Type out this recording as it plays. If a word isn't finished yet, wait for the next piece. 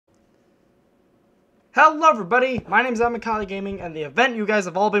Hello everybody, my name is SmileyJJ Gaming and the event you guys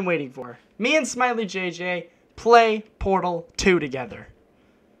have all been waiting for. Me and SmileyJJ play Portal 2 together.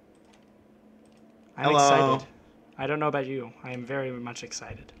 I'm excited. I don't know about you. I am very much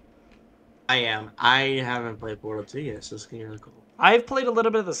excited. I am. I haven't played Portal 2 yet, so it's gonna be really cool. I've played a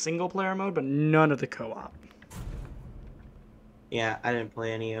little bit of the single player mode, but none of the co-op. Yeah, I didn't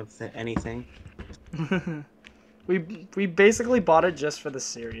play any of anything. we basically bought it just for the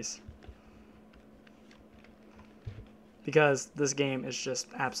series. Because this game is just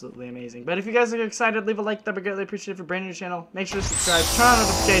absolutely amazing. But if you guys are excited, leave a like. That'd be greatly appreciated. If you're brand new to the channel, make sure to subscribe, turn on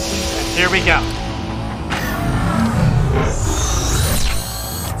notifications, and here we go.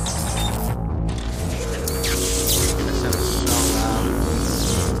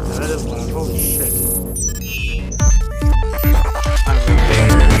 That is loud. Holy shit.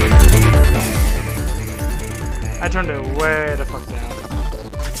 I turned it way the fuck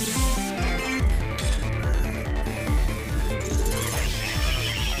down.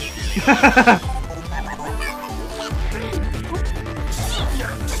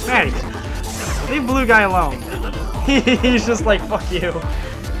 Maddie, leave blue guy alone. He's just like, fuck you.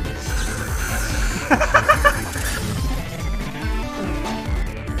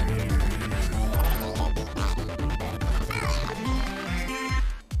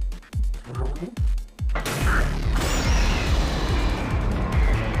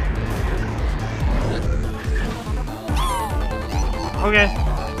 Okay.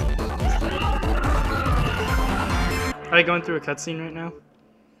 Are you going through a cutscene right now?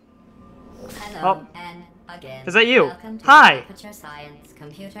 Hello, and again. Is that you? Welcome to Hi. the Aperture Science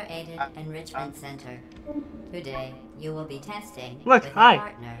Computer Aided Enrichment Center. Today, you will be testing Look, with hi. your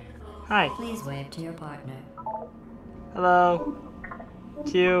partner. Hi. Please wave to your partner. Hello.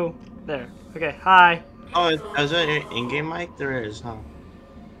 Q. There. Okay. Hi. Oh, is there an in-game mic? There is, huh?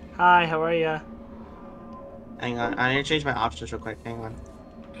 Hi. How are ya? Hang on, I need to change my options real quick. Hang on.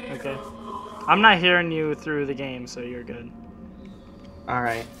 Okay. I'm not hearing you through the game, so you're good.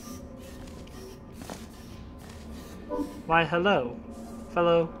 Alright. Why, hello,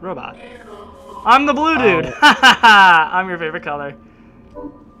 fellow robot. I'm the blue dude. Hahaha. I'm your favorite color.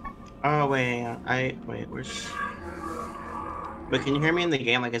 Oh, wait, hang on. Wait, where's... Wait, can you hear me in the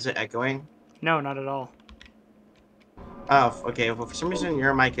game? Like, is it echoing? No, not at all. Oh, okay. Well, for some reason,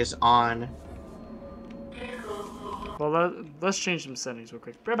 your mic is on. Well, let's change some settings real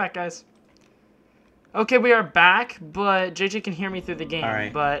quick. Right back, guys. Okay, we are back, but JJ can hear me through the game.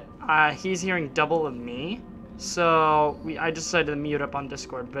 Alright. But he's hearing double of me. So I decided to mute up on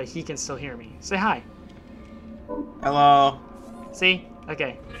Discord, but he can still hear me. Say hi. Hello. See?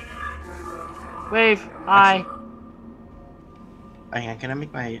 Okay. Wave. Hi. Hang on, can I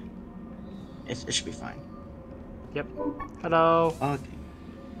make my... It should be fine. Yep. Hello. Okay.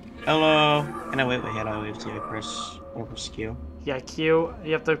 Hello. Can I wait? Wait, how do I wave to you? Press Q. Yeah, Q.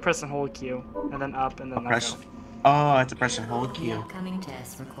 You have to press and hold Q, and then up, and then Press. up. Oh, I have to press and hold The Q. upcoming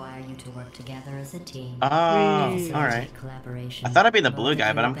tests require you to work together as a team. Oh, Whee! alright. Collaboration. I thought I'd be the blue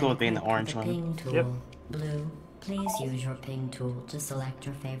guy, but I'm cool with being the orange one. Ping tool. Yep. Blue, please use your ping tool to select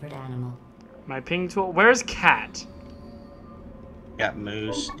your favorite animal. My ping tool. Where's cat? Got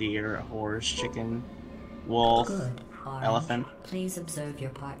moose, deer, horse, chicken, wolf, Good. Orange, elephant. please observe your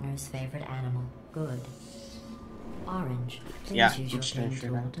partner's favorite animal. Good. Orange, please Yeah, use your let's ping finish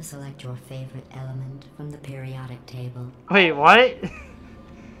tool that. to select your favorite element from the periodic table. Wait, what?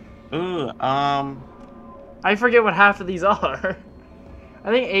 Ooh, I forget what half of these are. I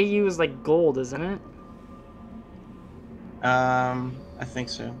think AU is like gold, isn't it? I think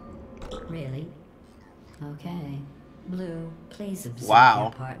so. Really? Okay. Blue, please observe Wow.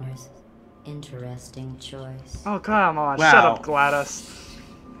 your partner's interesting choice. Oh, come on. Wow. Shut up, GLaDOS.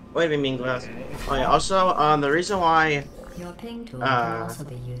 What do you mean, glass? Oh yeah. Also, the reason why. Your ping tool can also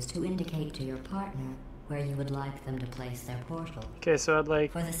be used to indicate to your partner where you would like them to place their portal. Okay, so I'd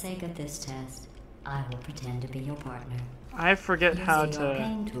like... For the sake of this test, I will pretend to be your partner. I forget how Using your to...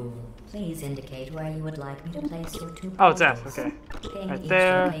 ping tool, please indicate where you would like me to place your two Oh, it's F. portals. Okay. Ping Right each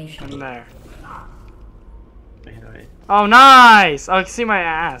there location. and there. Wait. Oh, nice! Oh, I can see my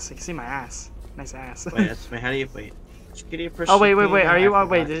ass. I can see my ass. Nice ass. Wait, how do you wait? Oh, wait. Are you...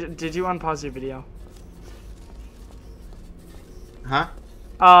 wait, did you unpause your video? Huh?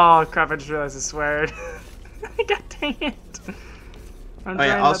 Oh, crap. I just realized I swear. God dang it. I'm Oh yeah. trying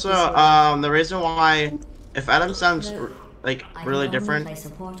not Also, to swear. the reason why, if Adam sounds like I really can only different, place a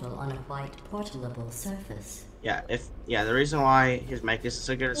portal on a white portalable surface. yeah. The reason why his mic is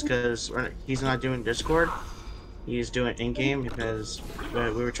so good is because he's not doing Discord. He's doing in-game because we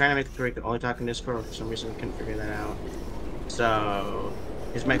were trying to make it where we could only talk in Discord, but for some reason we couldn't figure that out. So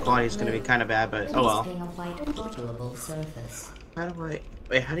His mic quality is gonna be kind of bad, but oh well. Please ping a white portalable surface. How do I?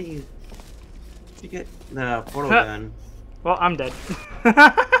 Wait, how do you get the portal gun? Well, I'm dead.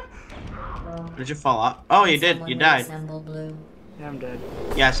 Did you fall off? Oh, you did. You died. Blue? Yeah, I'm dead.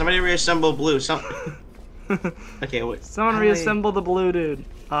 Yeah, somebody reassemble blue. Some. Okay, wait. Someone reassemble the blue dude.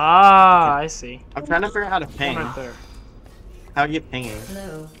 Ah, I see. I'm trying to figure out how to ping. Right there. How are you pinging?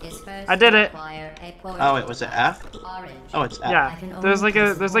 Blue is first I did it. Oh wait, was it F? Orange. Oh, it's F. Yeah, there's like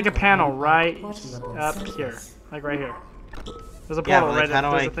a panel right up here, like right here. There's a Yeah, portal but, like, right how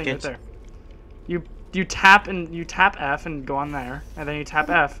do there's I a thing get right there. You tap F and go on there, and then you tap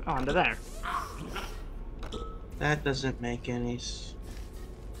F onto there. That doesn't make any.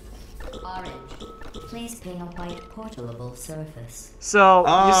 Orange. Please ping a white portalable surface. So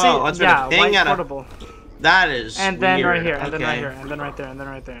you see, it's yeah, gonna ping white at a- portable, That is. and then weird. right here, and then right Okay. here, and then right there, and then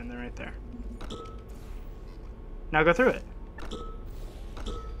right there, and then right there, and then right there. Now go through it.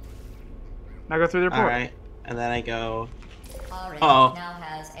 Now go through their All port. right, and then I go. Orange Uh-oh. now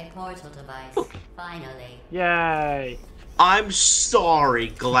has a portal device. Finally. Yay! I'm sorry,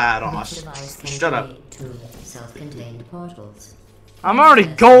 Each GLaDOS. device can Shut up. create 2 self-contained portals. I'm already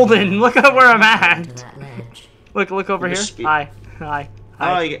golden. Look at where I'm To at. that ledge. Look over here. Just speed- Hi, hi, Oh,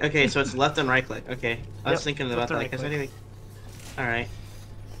 hi. okay, so it's left and right click. Okay, I was Yep, thinking left about that. and right Cause I didn't. All right.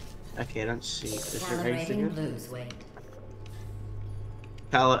 Okay, I don't see. Is there anything Calibrating here? blue's weight.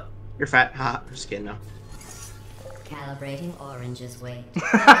 Kala, you're fat. Ha, I'm just kidding. No. Calibrating orange's weight.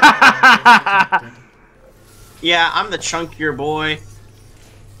 Yeah, I'm the chunkier boy.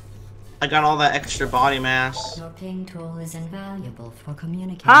 I got all that extra body mass. Your ping tool is invaluable for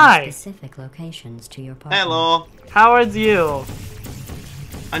communicating Hi. specific locations to your partner. Hello. How are you?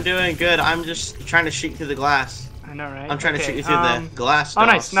 I'm doing good. I'm just trying to shoot through the glass. I know, right? I'm trying to Okay, shoot you through the glass. Oh,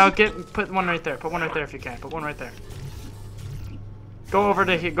 nice. doors. Now put one right there. Put one right there if you can. Put one right there. Go over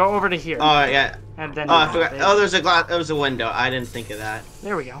to here. Go over to here. Oh yeah. And then. Oh, I forgot. Oh, there's a glass. There was a window. I didn't think of that.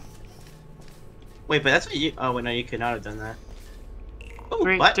 There we go. Wait, but that's what you. Oh wait, no, you could not have done that. Oh,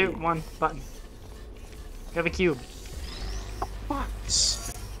 3, button. 2, 1, button. You have a cube.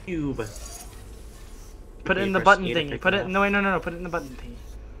 Box. Cube. Put it Okay, in the press button E to thingy. pick Put it it. up. No, wait, no. Put it in the button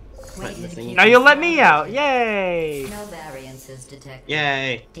thingy. Wait, the to thing- keep Now you let me it out. down. Yay! No variances detected.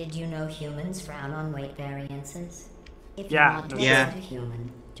 Yay. Did you know humans frown on weight variances? If Yeah, you want to no Yeah. insult a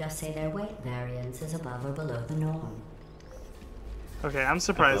human, just say their weight variance is above or below the norm. Okay, I'm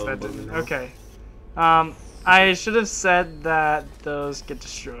surprised that Uh-oh, didn't. no. Okay. I should have said that those get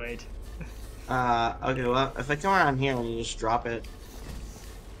destroyed. Okay, well, if I come around here and you just drop it,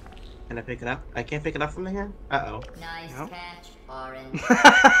 can I pick it up? I can't pick it up from here? Uh-oh. Nice Nope. catch, Orange.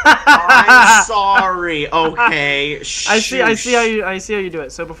 I'm sorry, okay. I see Shush. how you do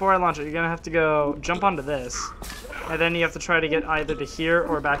it. So before I launch it, you're gonna have to go jump onto this, and then you have to try to get either to here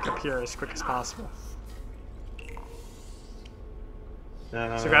or back up here as quick as possible.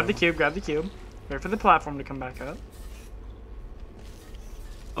 So grab the cube, wait for the platform to come back up.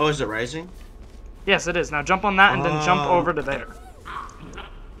 Oh, is it rising? Yes, it is. Now jump on that and then jump Oh. over to there.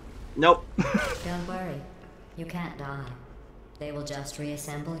 Nope. Don't worry. You can't die. They will just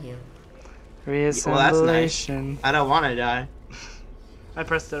reassemble you. Reassemblation. I don't want to die. I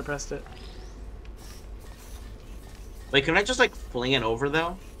pressed it. Wait, can I just like fling it over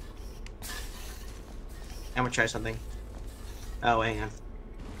though? I'm gonna try something. Oh, hang on.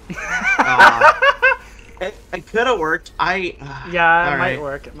 It could have worked. Yeah, it All might right.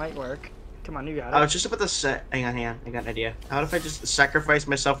 work. It might work. Come on, you got I it. was just about to set. Hang on. I got an idea. How if I just sacrifice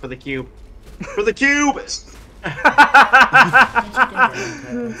myself for the cube? For the cube! Did you do that on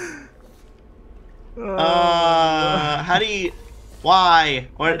purpose? How do you? Why? I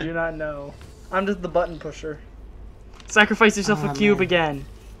What? do not know. I'm just the button pusher. Sacrifice yourself a cube man. again.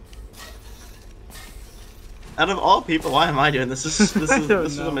 Out of all people, why am I doing this? This I is don't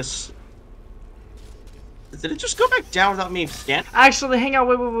this is a know. miss. Did it just go back down without me standing? Actually, hang on.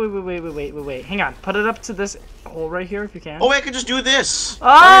 Wait. Hang on. Put it up to this hole right here if you can. Oh, wait, I could just do this.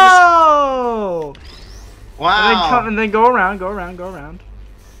 Oh! Wow. And then go around.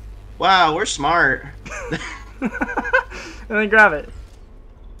 Wow, we're smart. And then grab it.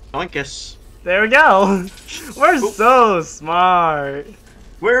 Oinkus. There we go. We're Oop. so smart.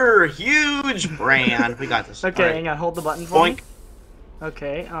 We're a huge brand. We got this. Okay, All right. hang on. Hold the button for me. Boink.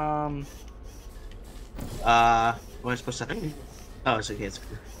 Okay, What am I supposed to do? Oh, it's okay. It's okay.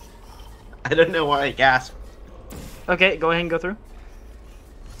 I don't know why I gasped. Okay, go ahead and go through.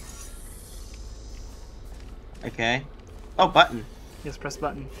 Okay. Oh, button. Yes, press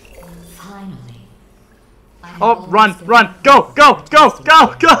button. Finally. I have Oh, always run! been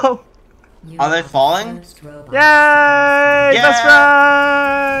Go! You Are they the falling? first robot. Yay! Yeah. Best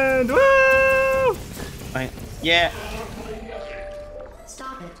friend! Woo! Wait, yeah.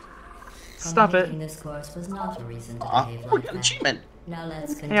 Stop it. Stop it. Completing this course was not a reason to Aw, behave oh, like that. achievement. Now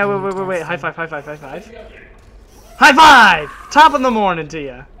let's continue. Yeah, wait. testing. High five, high five, high five. High five! Top of the morning to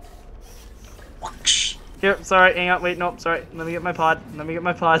you. Whoosh. Here, sorry, hang on, wait, nope, sorry. Let me get my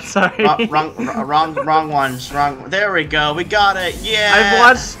pod. Sorry. Wrong ones. Wrong. There we go. We got it. Yeah. I've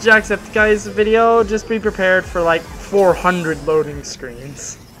watched Jacksepticeye's video. Just be prepared for like 400 loading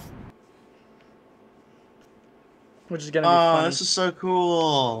screens. Which is gonna be Oh, fun. this is so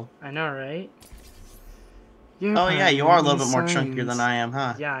cool. I know, right? Oh yeah, you are a little bit more chunkier than I am,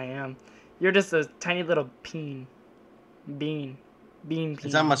 huh? Yeah, I am. You're just a tiny little bean. Bean.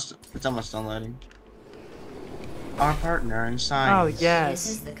 It's almost unloading. Our partner in science. Oh, yes. This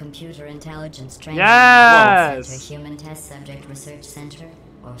is the Computer Intelligence Training Yes! Center, Human Test Subject Research Center,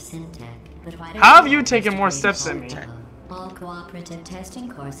 or SynTech. But why don't How have you you taken more integrate steps than me? all cooperative testing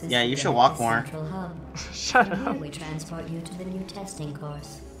courses. Yeah, you should together walk at the more. Central hub. Shut From here up. we transport you to the new testing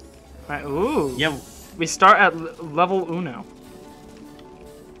course. Right, ooh. Yeah. We start at level uno.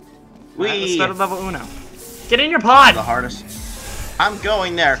 Alright, let's We. start at level uno. Get in your pod! The hardest. I'm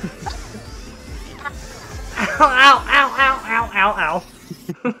going there. Ow.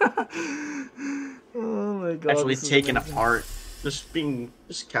 Oh my god. Actually this is taken amazing. apart.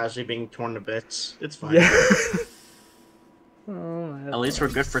 Just casually being torn to bits. It's fine. Yeah. Oh my At least we're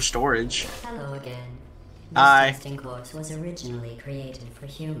good for storage. Hello again. This Hi. testing course was originally created for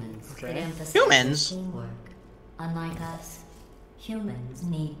humans. Okay. It emphasizes Humans? teamwork. Unlike us, humans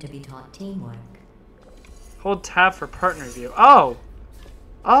need to be taught teamwork. Hold tab for partner view. Oh!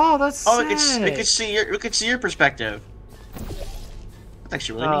 Oh, that's Oh, sick. we could see your perspective. That's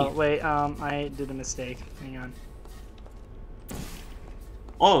actually really Oh, neat. wait, I did a mistake. Hang on.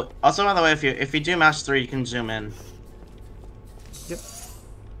 Oh, also by the way, if you do mouse 3, you can zoom in. Yep.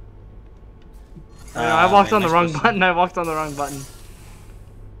 I walked on the wrong next button. I walked on the wrong button.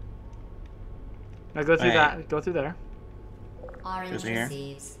 Now go through Wait. that. Go through there. Orange Is it here?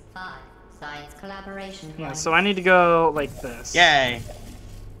 receives 5 science collaboration Yeah, points. so I need to go like this. Yay!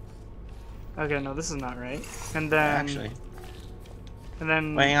 Okay, no, this is not right. And then... Actually, And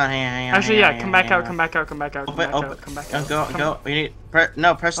then... wait, hang on. Actually, hang yeah, on, come hang back on, out, come back out, come back out, come back out, come back out. Go. We need press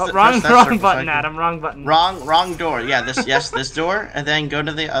Oh, press wrong that circle so button, I can- Adam, wrong button. Wrong door. Yeah, this door, and then go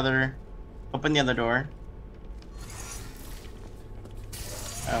to the other. Open the other door.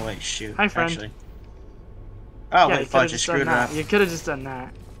 Oh wait, shoot. Hi, friend. Actually. Oh Yeah, you wait, could've fudge! I just screwed it done that. up. You could have just done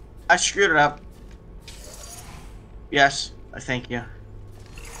that. I screwed it up. Yes, I thank you.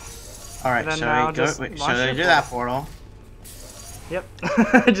 All right, And then so now we go. just Wait, so launch they your do that portal. Yep.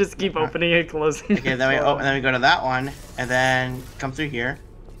 Just keep opening and closing. Okay, then we and then we go to that one, and then come through here.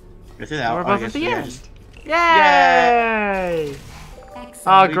 Go through that We're one. both at the yeah, end. just- Yay! Excellent.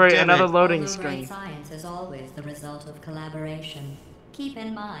 Oh, We great, did another it. loading Although great screen. science is always the result of collaboration. Keep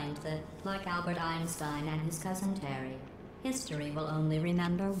in mind that, like Albert Einstein and his cousin Terry, history will only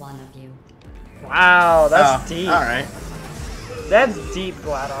remember one of you. Wow, that's deep. All right. That's deep,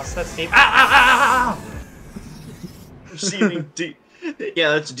 GLaDOS. That's deep. Ow! Receiving deep. Yeah,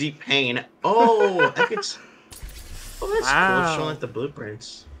 that's deep pain. Oh, I could. Oh, that's Wow. cool. Showing like the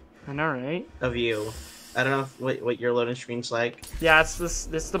blueprints I know, right? of you. I don't know what your loading screen's like. Yeah, it's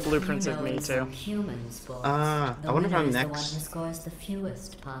the blueprints You of know, me in too. some human sports, Ah, the I wonder if winner I'm is the next. one who scores the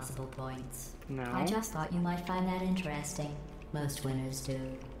fewest possible points. No. I just thought you might find that interesting. Most winners do.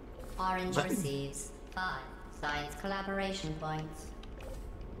 Orange But- receives 5 science collaboration points.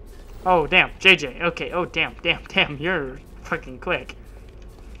 Oh damn, JJ. Okay. Oh damn. You're fucking quick.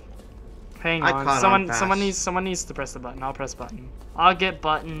 Hang I on. caught on fast. Someone needs to press the button. I'll press button. I'll get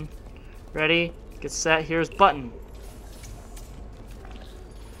button. Ready? Get set. Here's button.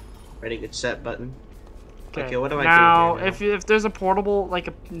 Ready, get set button. Okay. Okay, what do I do now, here now? if there's a portable,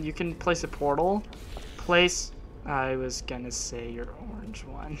 you can place a portal. Place. I was gonna say your orange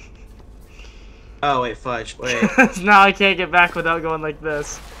one. Oh wait, fudge. Wait. Now I can't get back without going like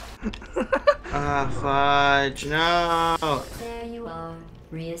this. Fudge. No. There you are,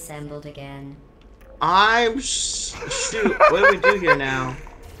 reassembled again. Shoot. What do we do here now?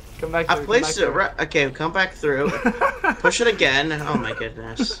 Come back. I through, placed it come back right. Okay, come back through. through. Push it again. Oh my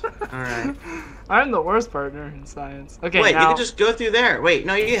goodness. All right. I'm the worst partner in science. Okay. Wait, now... you can just go through there. Wait,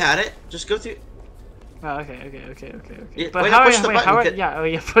 no, you had it. Just go through. Oh, okay. Yeah, But wait, how? push the button, How? could- Yeah. Oh,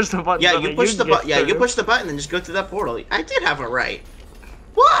 yeah. Push the button. Yeah, so you that push the can button. get Yeah, you through. push the button and just go through that portal. I did have it right.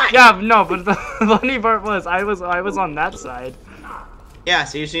 What? Yeah. No, but the funny part was I was on that side. Yeah,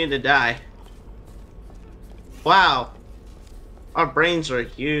 so you just needed to die. Wow. Our brains are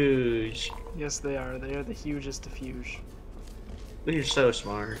huge. Yes, they are. They are the hugest of huge. We're so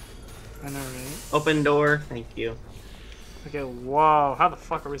smart. I know, right? Open door. Thank you. Okay, whoa. How the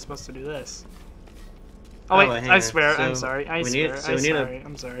fuck are we supposed to do this? Oh, wait, hang I on. swear. I'm So, sorry. I we need- swear. so we need a-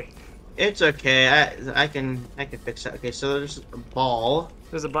 I'm sorry. It's okay. I can fix that. Okay, so there's a ball.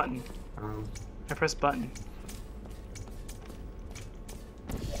 There's a button. Um, I press button.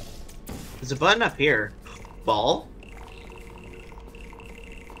 there's a button up here. Ball.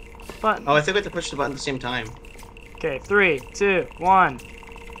 Button. Oh, I think we have to push the button at the same time. Okay, 3, 2, 1.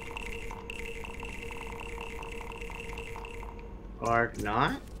 Or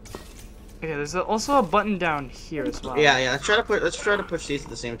not? Okay, there's also a button down here as well. Yeah. Let's try to push these at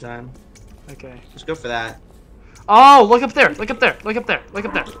the same time. Okay. Let's go for that. Oh, look up there! Look up there! Look up there! Look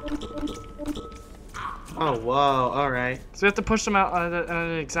up there! Oh, whoa. All right. So we have to push them out at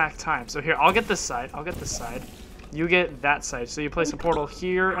an exact time. So here, I'll get this side. I'll get this side. You get that side. So you place a portal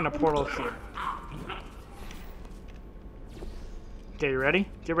here and a portal here. Okay, you ready?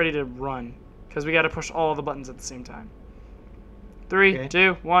 Get ready to run. Because we got to push all the buttons at the same time. 3, Okay.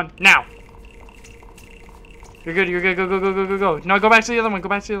 2, 1, now! You're good, you're good. Go, go, go, go, go, go. No, go back to the other one. Go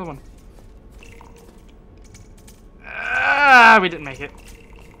back to the other one. Ah, we didn't make it.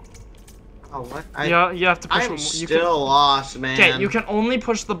 Oh, what? You have to push I'm one. still lost, man. Okay, you can only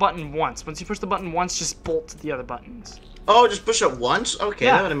push the button once. Once you push the button once, just bolt to the other buttons. Oh, just push it once? Okay,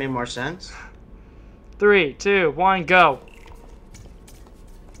 Yeah. that would have made more sense. 3, 2, 1, go.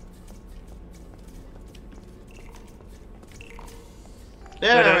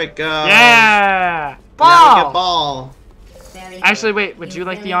 There we go. Yeah! Now we Ball! get ball. Very Actually, good. wait, would you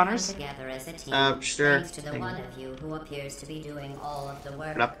like the really come honors? together as a team, Sure. Thanks to the one of you who appears to be doing all of the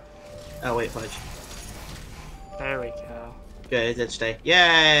work. Up. Oh, wait, fudge. There we go. Good, it did stay.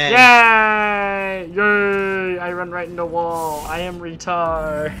 Yay! Yay! Yay! I run right into the wall. I am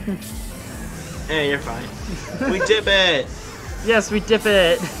retard. Hey, you're fine. We dip it! Yes, we dip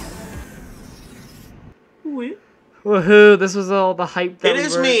it. Wait. Woohoo! This was all the hype that It we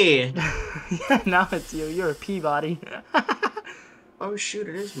is were... me! Yeah, now it's you. You're a Peabody. Oh shoot,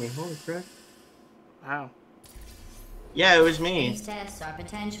 it is me. Holy crap. Wow. Yeah, it was me. These tests are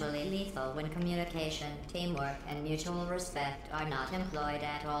potentially lethal when communication, teamwork, and mutual respect are not employed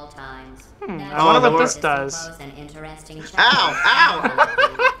at all times. I wonder what this does. Pose an interesting Ow!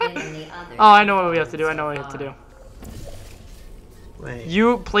 Ow! Oh, I know what we have to do. I know what we have to do. Wait.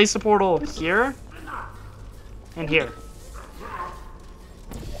 You place a portal here and here.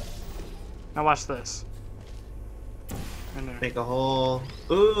 Now watch this. And there. Make a hole.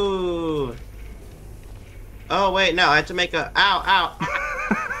 Ooh! Oh, wait, no, I have to make a. Ow, ow!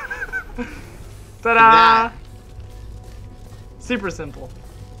 Ta-da! that. Super simple.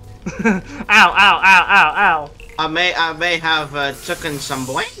 Ow, ow, ow, ow, ow. I may have taken some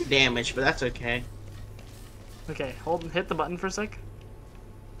brain damage, but that's okay. Okay, hit the button for a sec.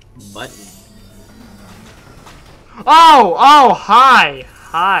 Button. Oh, hi.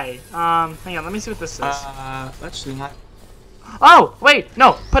 Hang on, let me see what this is. Let's not. Oh, wait,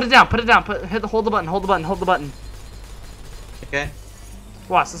 no, put it down, hold the button. Okay.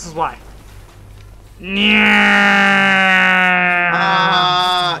 Watch, this is why.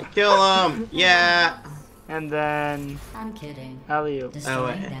 Kill him! Yeah! And then, I'm kidding. alley-oop.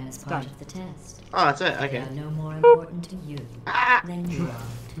 Destroying wait. them is part of the test. Oh, that's it, They okay. are no more important to you Ah! than you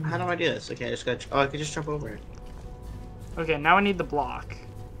are to How me. do I do this? Okay, I just got. Oh, I could just jump over it. Okay, now I need the block.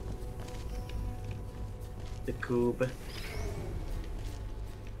 The cube.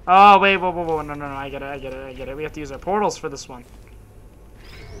 Oh, wait, whoa, no, I get it. We have to use our portals for this one.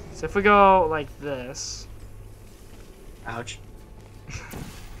 So if we go like this. Ouch.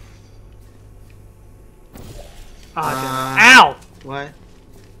 Oh, ow! What?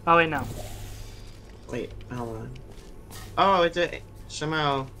 Oh, wait, no. Wait, hold on. Oh, it's a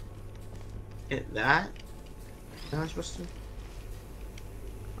somehow. That? Am I supposed to?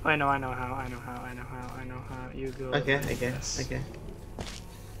 I know how. You go. Okay, like okay, this. okay.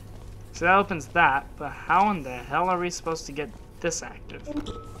 So that opens that, but how in the hell are we supposed to get this active?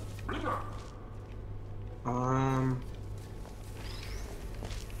 Ow!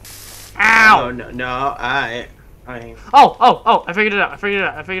 Oh, no, I. Oh, I figured it out.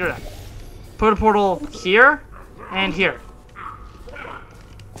 Put a portal here and here.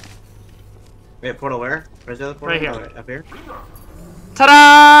 Wait, portal where? Where's the other portal? Right here. Oh, up here?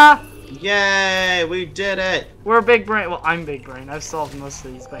 Ta-da! Yay! We did it! We're big brain. Well, I'm big brain. I've solved most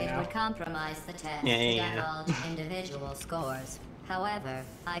of these by It now. would compromise the test Yeah. to divulge individual scores. However,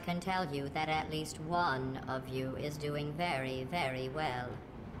 I can tell you that at least one of you is doing very, very well.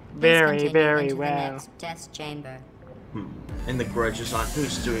 Please Very, continue very into the well. next test chamber. And the grudge is on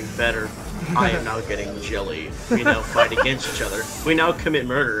who's doing better. I am now getting jelly. We now fight against each other. We now commit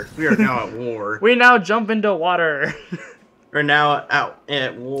murder. We are now at war. We now jump into water. We're now out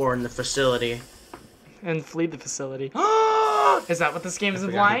at war in the facility. And flee the facility. Is that what this game is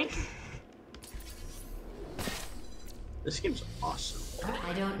forgot. implying? This game's awesome.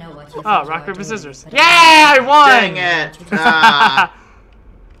 I don't know what you Oh, think rock, you are paper, doing, scissors. but Yeah, I won! Dang it! Ah.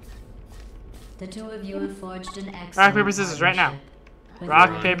 The two of you have forged an excellent Rock, paper, scissors, right now. partnership, with Rock,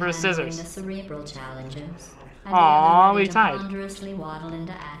 one paper, handling scissors. The cerebral challenges, and Aw, the other we ready to tied. ponderously waddle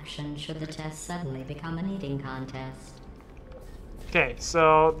into action should the test suddenly become an eating contest. Okay,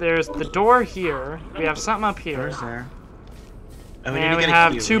 so there's the door here. We have something up here. Where's there? Oh, And we get a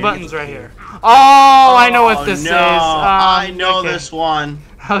have cube. two We need to buttons get right the here. cube. Oh, I know what this no. is. I know okay. this one.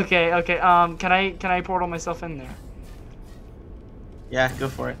 Okay, okay. Can I portal myself in there? Yeah, go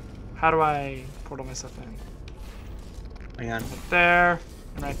for it. How do I portal myself in? Hang on. There,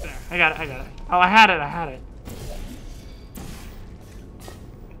 and right there. I got it. I got it. Oh, I had it.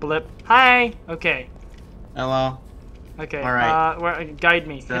 Blip. Hi. Okay. Hello. Okay. All right. Guide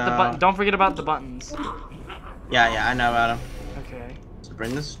me. Hit the button. Don't forget about the buttons. Yeah, I know about him. Okay. So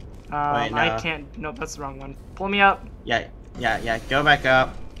bring this. Wait, I no. can't. Nope, that's the wrong one. Pull me up. Yeah. Go back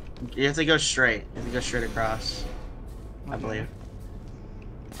up. You have to go straight. You have to go straight across. I Okay. believe.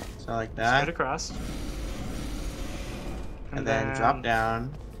 So like that. Straight across. And then drop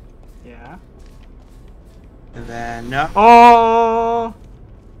down. Yeah. And then no. Oh!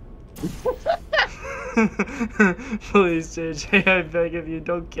 Please, JJ, I beg of you,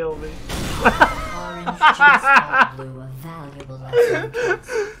 don't kill me. Orange just taught Blue a valuable lesson in trust.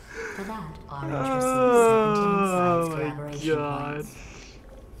 For that, Orange receives 17 science Oh my collaboration god. points.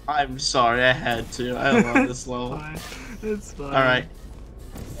 I'm sorry, I had to. I love this level. Fine. It's fine. Alright.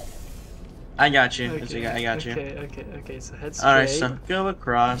 I got you. Okay, I got you. Okay, so head straight. Alright, so go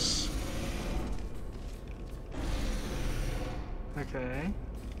across. Okay.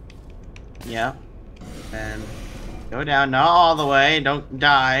 Yeah. And go down. Not all the way. Don't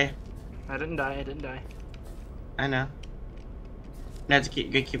die. I didn't die. I know. No, it's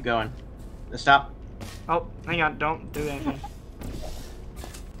keep going. Stop. Oh, hang on, don't do anything.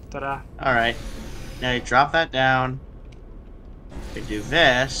 Ta-da. Alright. Now you drop that down. You do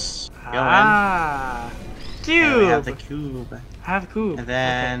this. Go Ah! in. And we have Cube! the cube. Have cube. And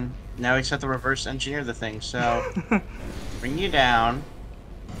then now we just have to reverse engineer the thing. So Okay. bring you down.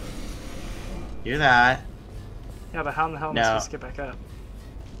 Do that. Yeah, but how in the hell am I No. supposed to get back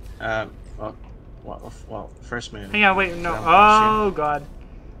up? Well, first move. Hang on, wait, no. So, Oh, God.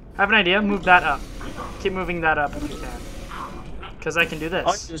 I have an idea. Move that up. Keep moving that up if you can. Because I can do this.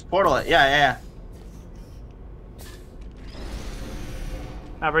 Oh, just portal it. Yeah.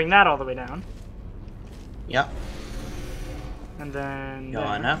 Now bring that all the way down. Yep. And then... Go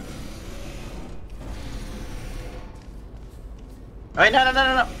on there. up. Oh, wait,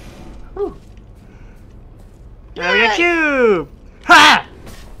 no. Whew. Now we got Yay! cube! Ha!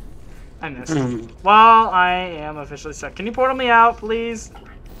 I missed. Well, I am officially stuck. Can you portal me out, please?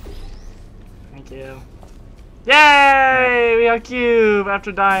 Thank you. Yay! We got cube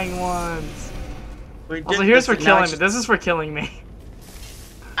after dying once. We Also, did here's this, for now killing it's- me. This is for killing me.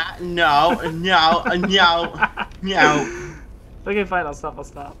 No. Okay, fine. I'll stop.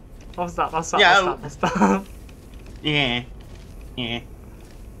 Yeah. I'll stop. Yeah.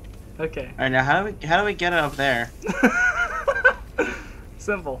 Okay. All right, now how do we get it up there?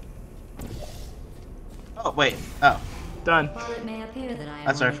 Simple. Oh wait. Oh, Done. While it may appear that I am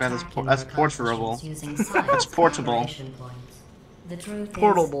That's our only friend, that's tracking that's your portable. accomplishments using science That's portable. collaboration points, the truth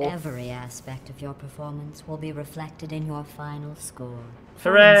Portable. is every aspect of your performance will be reflected in your final score.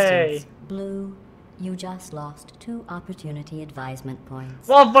 For Hooray! instance, Blue, you just lost 2 opportunity advisement points.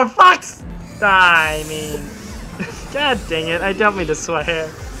 Well, for fuck's... I mean... God dang it. I don't mean to swear.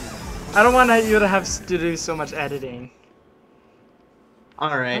 I don't want you to have to do so much editing.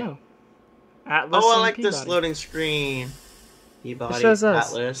 all right. Oh. Atlas Oh, I and like this Peabody. loading screen. Peabody, It shows us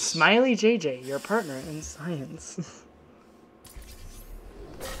Atlas. SmileyJJ, your partner in science.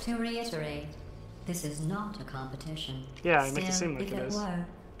 To reiterate, this is not a competition. Yeah, I make it Still, seem like if it is. were,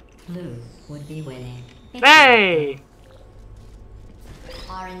 Blue would be winning. Hey!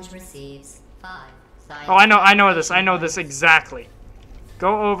 Orange receives 5 science Oh, I know this. I collaboration know this points. exactly.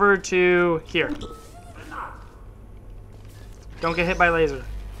 Go over to here. Don't get hit by laser.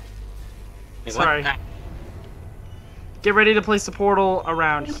 Wait, Sorry. what? Get ready to place the portal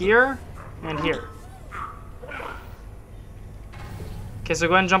around here and here. Okay, so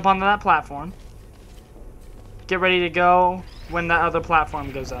go ahead and jump onto that platform. Get ready to go when that other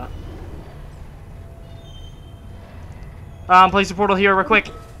platform goes up. Place your portal here real quick.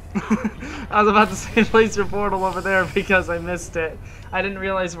 I was about to say place your portal over there because I missed it. I didn't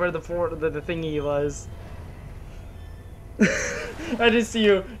realize where the thingy was. I just see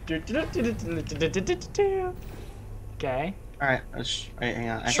you. Okay. Alright, wait, hang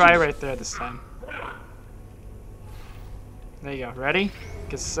on. Try right there this time. There you go. Ready?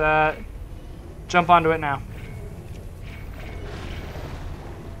 Get set. Jump onto it now.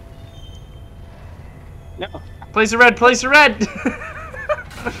 No. Place your red. Place your red.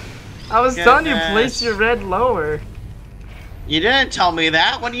 I was telling you, place your red lower. You didn't tell me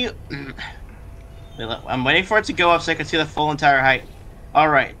that. What do you? I'm waiting for it to go up so I can see the full entire height. All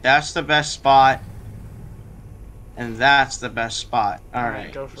right, that's the best spot, and that's the best spot. All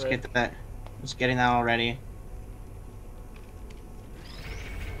right, go for let's it. get that. Just getting that already.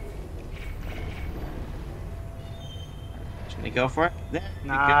 Just gonna go for it. There we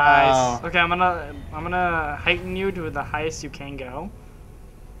Nice. go. Okay, I'm gonna heighten you to the highest you can go.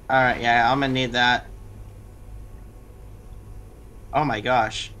 All right, yeah, I'm gonna need that. Oh my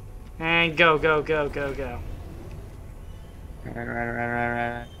gosh. And go, go, go, go, go.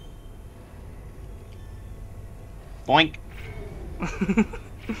 Right. Boink.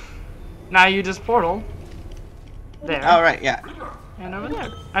 Now you just portal. There. Oh right, yeah. And over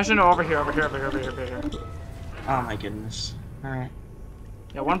there. Actually, no, over here, over here, over here, over here, over here. Oh my goodness. All right.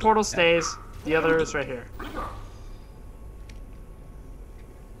 Yeah, one portal stays. The other is right here.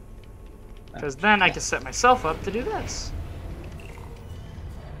 Because then I can set myself up to do this.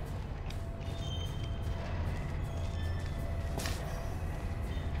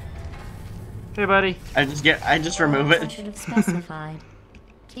 Hey, buddy. I just remove I it. should have specified.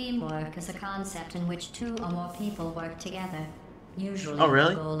 Teamwork is a concept in which two or more people work together, usually Oh, really?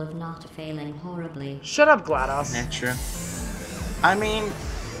 with the goal of not failing horribly. Shut up, GLaDOS. That's true. I mean,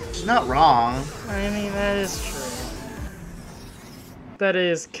 she's not wrong. I mean, that is true. That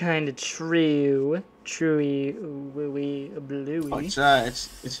is kind of true. Truey, wooey, bluey. Oh,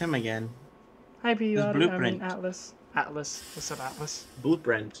 it's him again. Hi, Peabody. I mean, Blueprint. Atlas. Atlas. What's up, Atlas?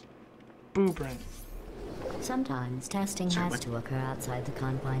 Blueprint. Boobrent. Sometimes testing has to occur outside the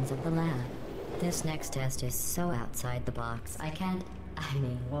confines of the lab. This next test is so outside the box,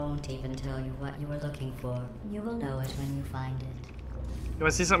 won't even tell you what you were looking for. You will know it when you find it. You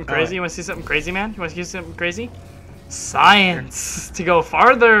want to see something crazy? You want to see something crazy, man? You want to see something crazy? Science! To go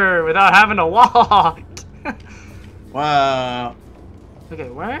farther without having to walk! Wow. Okay,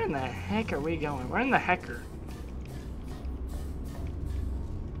 where in the heck are we going? Where in the hecker?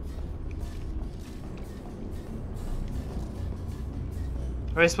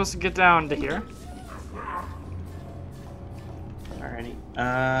 Are we supposed to get down to here? Alrighty.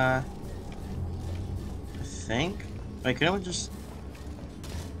 I think. Wait, can I just?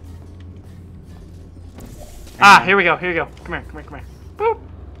 Ah, here we go. Here we go. Come here. Come here. Come here. Boop.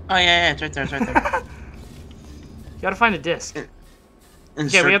 Oh yeah, it's right there. It's right there. You gotta find a disc. Okay,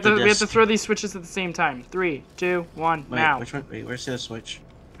 Insert we have the to disc. throw these switches at the same time. 3, 2, 1, Wait, now. which one? Wait, where's the switch?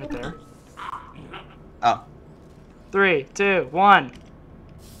 Right there. Oh. 3, 2, 1.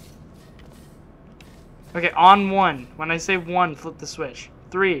 Okay, on 1. When I say 1, flip the switch.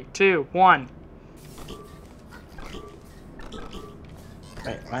 3, 2, 1.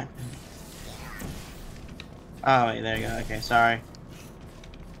 Wait, what? Oh, wait, there you go. Okay, sorry.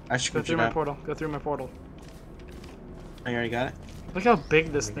 I Go screwed through it my up. portal. Go through my portal. Oh, you already got it? Look how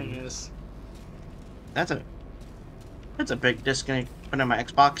big this thing is. That's a big disc gonna put on my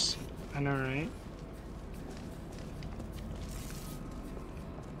Xbox. I know, right?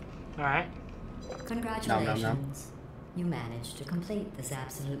 Alright. Congratulations. You managed to complete this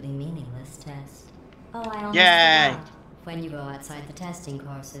absolutely meaningless test. Oh, I almost Yay! forgot. When you go outside the testing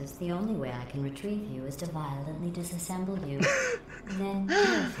courses, the only way I can retrieve you is to violently disassemble you. Then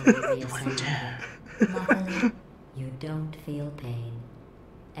carefully reassemble you. Luckily, you don't feel pain.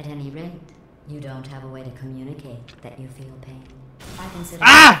 At any rate, you don't have a way to communicate that you feel pain. I consider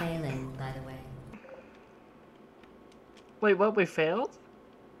it failing, by the way. Wait, what? We failed?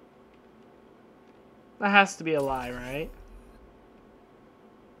 That has to be a lie, right?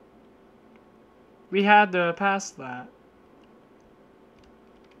 We had to pass that.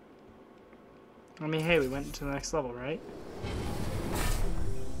 I mean, hey, we went to the next level, right?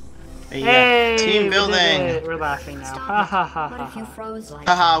 Hey, team we building. did it. We're laughing now. Ha ha ha What ha if you ha. froze like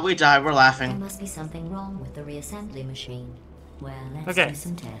Haha, that? we died. We're There laughing. must be something wrong with the reassembly machine. Well, let's Okay. do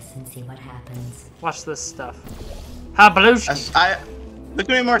some tests and see what happens. Watch this stuff. Ha, Belushi! Look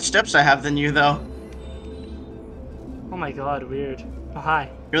how many more steps I have than you, though. Oh my god, weird. Oh, hi.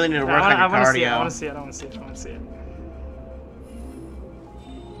 You really need to work I on your want to see it. I cardio. want to see it. I want to see it. I want to see it.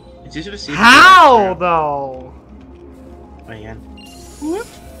 It's easy to see. How, though? again.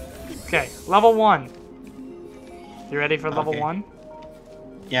 Okay, level 1. You ready for level 1?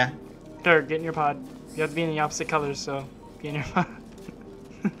 Yeah. Sure, get in your pod. You have to be in the opposite colors, so get in your pod.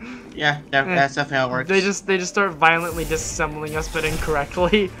 Yeah, that's definitely how it works. They just start violently disassembling us, but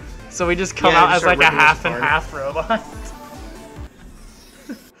incorrectly. So we just come Yeah, out just as start like a ripping us half and apart. half robot.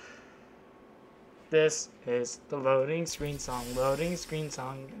 This is the loading screen song. Loading screen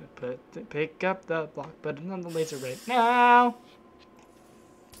song. Pick up the block button on the laser right now.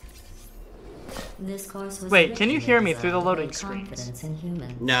 This course was Wait, can you originally hear me through the designed to loading build screens? confidence in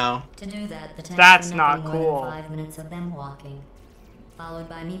humans. No. To do that, the test That's for not nothing more cool. than 5 minutes of them walking, followed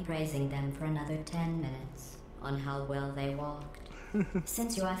by me praising them for another 10 minutes on how well they walked.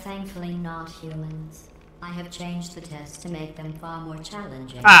 Since you are thankfully not humans, I have changed the test to make them far more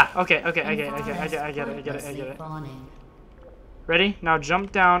challenging. Ah, okay, I get and it. far less I get it. fawning. Ready? Now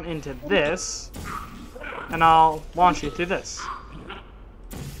jump down into this, and I'll launch you through this.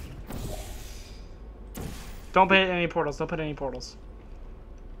 Don't put any portals. Don't put any portals.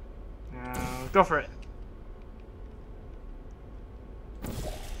 Now, go for it.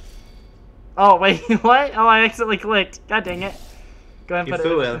 Oh, wait, what? Oh, I accidentally clicked. God dang it. Go ahead and put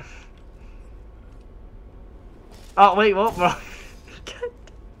it in. Oh, wait, well,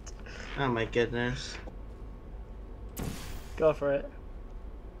 Oh my goodness. go for it.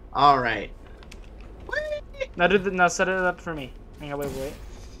 Alright. Now set it up for me. Hang on, wait.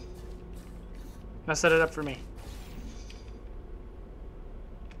 Now set it up for me.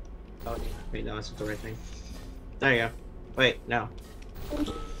 Oh, wait, no, that's not the right thing. There you go. Wait, no.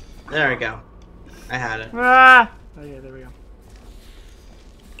 There we go. I had it. Ah! Okay, there we go.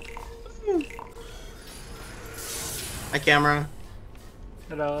 Hi, camera.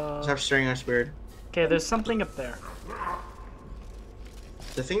 Hello. Stop staring at us weird. Okay, there's something up there.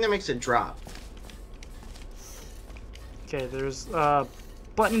 The thing that makes it drop. Okay, there's a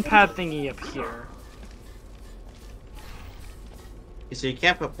button pad thingy up here. So you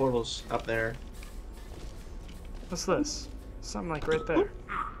can't put portals up there. What's this? Something like right there.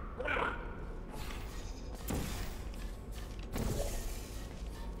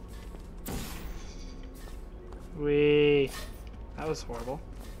 That was horrible.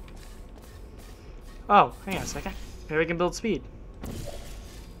 Oh, hang on a second. Maybe we can build speed.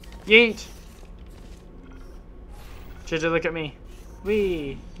 Yeet! JJ, look at me.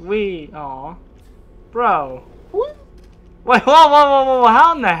 Aw. Bro. Wait, whoa,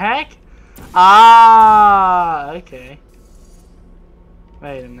 how in the heck? Ah, okay.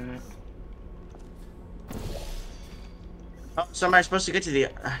 Wait a minute. Oh, somebody's supposed to get to the.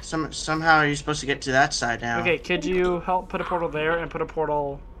 Somehow you're supposed to get to that side now. Okay, could you help put a portal there and put a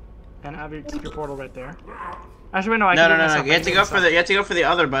portal and have your keep your portal right there? Actually, wait, no, I can do it No. myself. You have to go for the. You have to go for the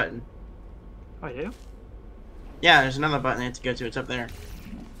other button. Oh, you do? Yeah, there's another button you have to go to. It's up there.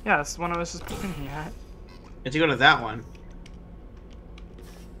 Yeah, that's the one I was just pointing at. You have to go to that one.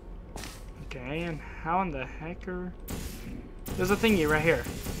 Okay, and how in the heck are... There's a thingy right here.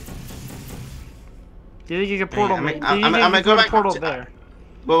 Do you think you could portal me? I'm gonna go back portal to, there.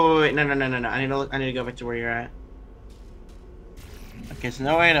 Wait, no. I need to go back to where you're at. Okay, so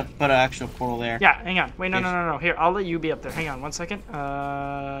no way to put an actual portal there. Yeah, hang on. Wait, no. Here, I'll let you be up there. Hang on, 1 second.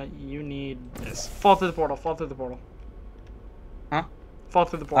 You need this. Fall through the portal. Huh? Fall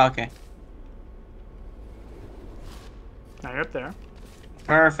through the portal. Okay. Now you're up there.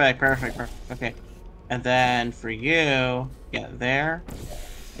 Perfect. Okay. And then for you, yeah, there.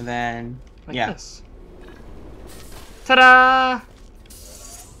 And then, Like yeah. this. Ta-da!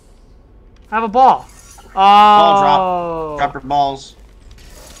 I have a ball. Oh! Ball drop your balls.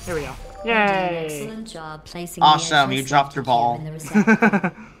 Here we go. You did an Yay! excellent job placing Awesome, the you edgeless dropped your ball. in the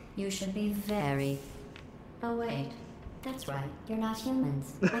receptacle. You should be very... Oh wait, that's right, you're not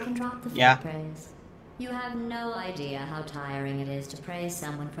humans. I can drop the foot Yeah. praise. You have no idea how tiring it is to praise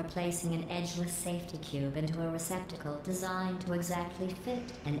someone for placing an edgeless safety cube into a receptacle designed to exactly fit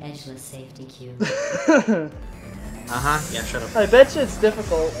an edgeless safety cube. Yeah, shut up. I bet you it's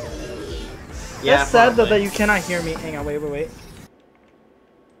difficult. Yeah, That's sad though probably. that you cannot hear me. Hang on, wait.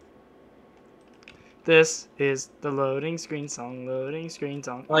 This is the loading screen song.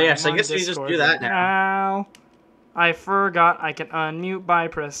 Oh yeah, so I I'm guess on we just do Discord that now. now. I forgot I can unmute by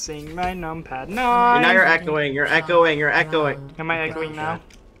pressing my numpad 9. Now you're echoing. You're echoing. Am I echoing now?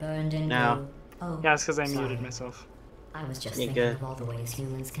 Burned in No. blue. Oh, Yeah, it's because I sorry. muted myself. I was just You're thinking good. of all the ways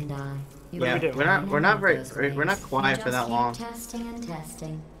humans can die. You Yeah, we do? we're not We're not quiet for that long. Testing and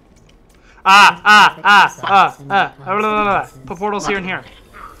testing. Put portals here and here.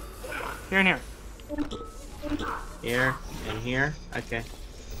 Here and here. Here and here. Okay.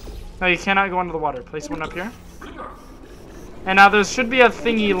 No, you cannot go under the water. Place one up here. And now there should be a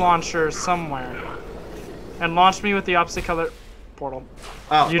thingy launcher somewhere. And launch me with the opposite color portal.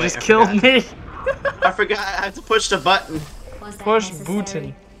 Oh, You wait, just I killed forgot. me. I forgot. I had to push the button. Was that Push necessary?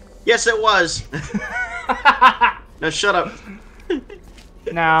 button. Yes, it was. No, shut up.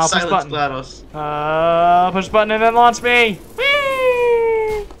 Now push Silence button. GLaDOS. Push button and then launch me.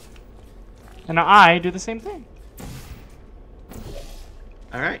 Whee! And now I do the same thing.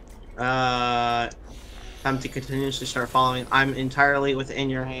 Alright. Time to continuously start following. I'm entirely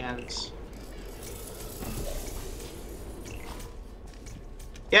within your hands.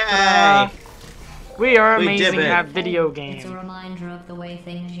 Yay! We are We amazing did it. at video It's a games. reminder of the way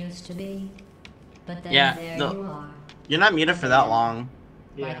things used to be. But then Yeah, there no. you are, You're not muted for that long.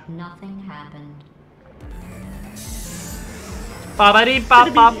 Yeah. like nothing happened.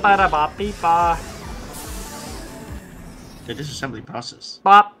 Ba-ba-dee-ba-ba-ba-da-ba-bee-ba. The disassembly process.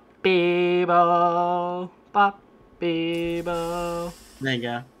 Bop-bee-bo. Bop-bee-bo. There you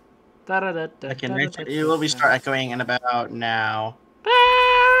go. Da-da-da-da, Okay, da-da-da-da. it will be start echoing in about now.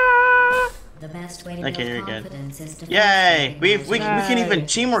 The best way to Okay, build you're good. confidence is to Yay! We first can even Yay.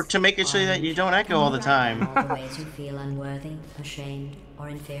 teamwork to make it so that you don't echo all the time. all the ways you feel unworthy, ashamed, or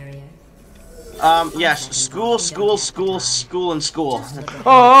inferior. Yes, school, and school.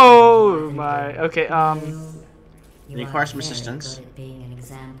 Oh my. Okay. You require are some very assistance. good at being an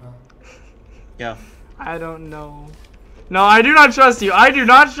example. Go. I don't know. No, I do not trust you. I do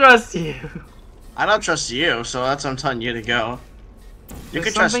not trust you. I don't trust you, so that's why I'm telling you to go. You There's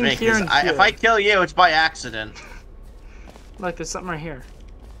can trust something me, here because and if here. I kill you, it's by accident. Look, there's something right here.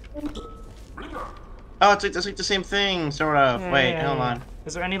 Oh, it's like the same thing, sort of. Yeah, Wait, yeah, hold yeah. on.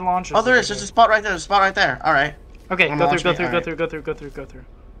 Is there any launchers? Oh, there over is. There's here? a spot right there. There's a spot right there. Alright. Okay, Wanna go launch through, me? go Alright. through, go through, go through, go through, go through.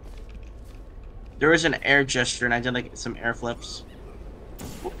 There is an air gesture, and I did like some air flips.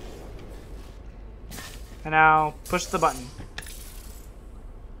 And now push the button.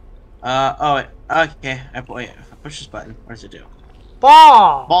 Oh, wait. Okay. I push this button. What does it do?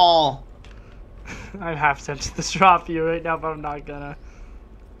 Ball! Ball! I'm half tempted to drop you right now, but I'm not gonna.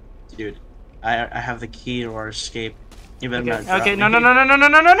 Dude, I have the key to our escape. You better not Okay, drop okay, me. no, no, no, no, no, no,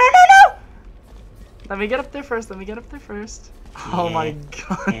 no, no, no, no! Let me get up there first, let me get up there first. Oh Yeah, my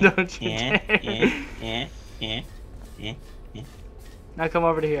god, don't you dare. Yeah. Now come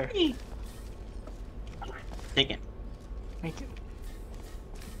over to here. Take it. Thank you.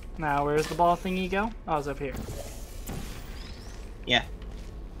 Now, where's the ball thingy go? Oh, it's up here. Yeah.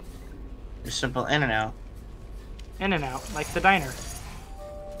 Just simple in and out. In and out, like the diner.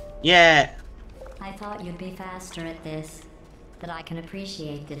 Yeah. I thought you'd be faster at this, but I can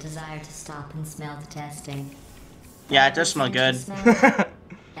appreciate the desire to stop and smell the testing. Yeah, it does smell good.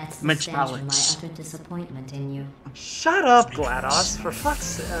 That's the Mint stench of my pellets. utter disappointment in you. Shut up, GLaDOS, for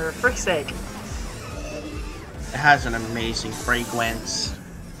frick's sake. It has an amazing fragrance.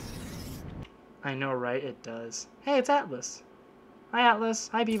 I know, right? It does. Hey, it's Atlas. Hi, Atlas.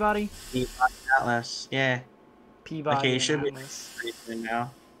 Hi, Peabody. Atlas. Yeah. Peabody Okay, you and should be Atlas. pretty good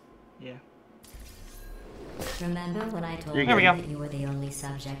now. Yeah. Remember when I told Here you we go. that you were the only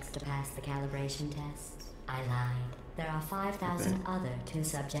subjects to pass the calibration test? I lied. There are 5,000 other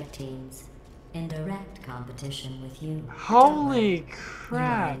two-subject teams in direct competition with you. Holy You are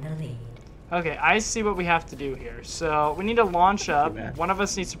crap. in the lead. Okay, I see what we have to do here. So, we need to launch up. bad. One of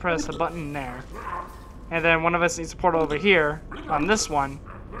us needs to press a button there. And then one of us needs to portal over here on this one.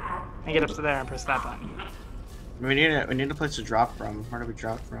 And get up to there and press that button. We need a place to drop from. Where do we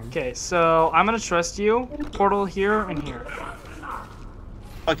drop from? Okay, so I'm gonna trust you. Portal here and here.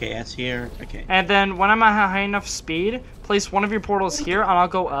 Okay, that's here. Okay. And then when I'm at high enough speed, place one of your portals here and I'll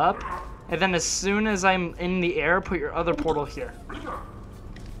go up. And then as soon as I'm in the air, put your other portal here.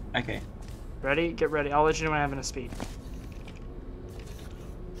 Okay. Ready? Get ready. I'll let you know when I have enough speed.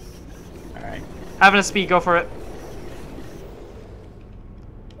 Alright. Having a speed, go for it.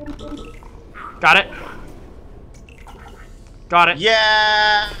 Got it. Got it.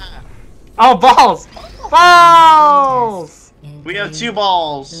 Yeah! Oh, balls! Balls! In We have 3, 2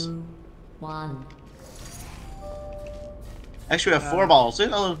 balls. 2, 1. Actually, we have 4 balls. Look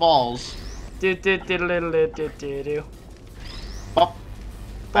at all those balls. Do do do do do do do do. Oh.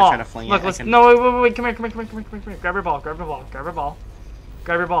 I Ball. try to fling Look, it. I let's. can... No, wait, come here, come here, come here, come here, come here. Grab your ball, grab your ball, grab your ball.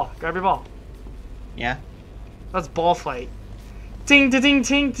 Grab your ball, grab your ball. Yeah? Let's ball fight. Ting, ting, ting,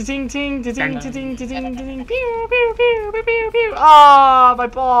 ting, ting, ting, ting, ting, ting, ting, ting, ting, pew, pew, pew, pew, pew, pew. Ah, my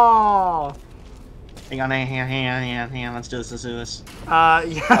ball. Hang on. Let's do this. Yeah.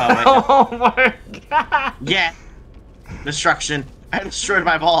 Oh, Oh my god. Yeah! Destruction. I destroyed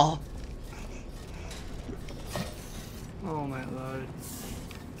my ball. Oh my lord.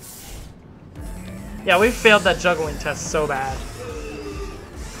 Yeah, we failed that juggling test so bad.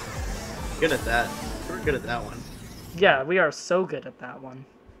 Good at that. We're good at that one. Yeah, we are so good at that one.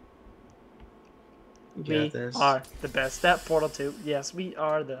 You We got this. are the best at Portal 2. Yes, we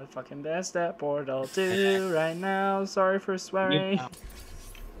are the fucking best at Portal 2 right now. Sorry for swearing.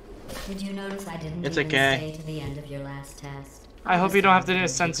 Did you notice I didn't It's even okay. stay to the end of your last test? I hope you don't have to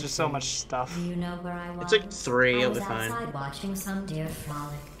Just censor so much stuff. Do you know where I was? It's like 3, I it'll was be fine. outside watching some deer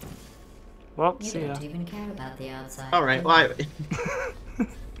frolic. Well, You see ya. don't even care about the outside. Alright, do well, you?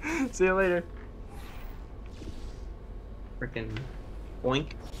 See you later. Freaking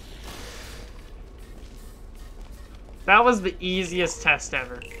boink. That was the easiest test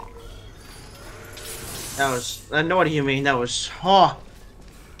ever. That was. I know what you mean. That was. Oh!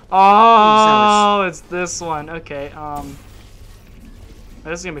 Oh, it's this one. Okay,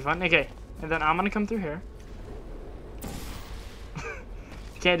 this is gonna be fun. Okay, and then I'm gonna come through here.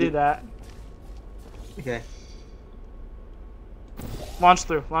 Can't do that. Okay. Launch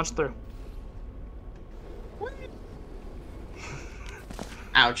through, launch through.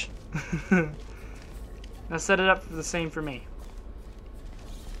 Ouch. Now set it up for the same for me.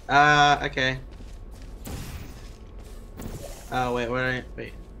 Okay. Oh, wait,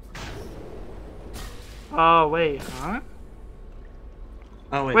 wait. Oh, wait, huh?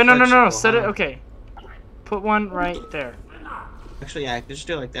 Oh, wait. Wait, no, flexible, set it, huh? okay. Put one right there. Actually, yeah, I could just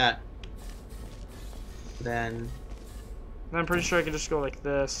do it like that. Then. And I'm pretty sure I can just go like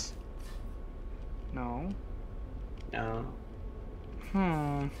this. No. No.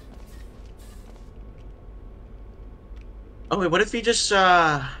 Hmm. Oh, wait, what if you just,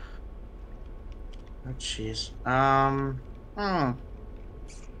 Oh, jeez.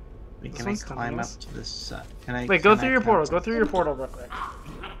 Wait, This can I one's climb nice. up to this, can I... Wait, go can through I your climb portal. up- Go through your portal real quick.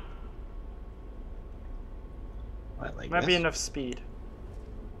 What, like Might be this? enough speed.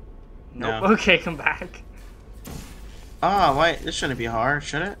 No. Nope. Okay, come back. Oh, wait, this shouldn't be hard,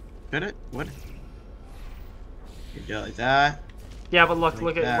 should it? Could it? Would it? You do it like that. Yeah, but look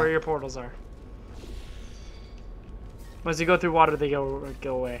Like at that. where your portals are. Once you go through water, they go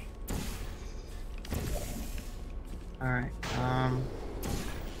away. Alright,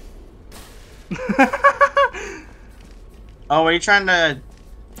 Oh, are you trying to...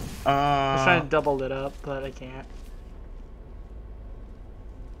 I was trying to double it up, but I can't.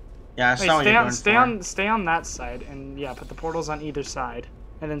 Yeah, that's Wait, not what stay you're on, going stay for. on, stay on that side, and yeah, put the portals on either side,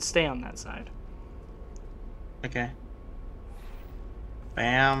 and then stay on that side. Okay.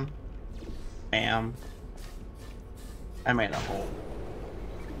 Bam. Bam. I made a hole.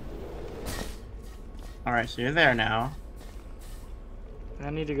 Alright, so you're there now. I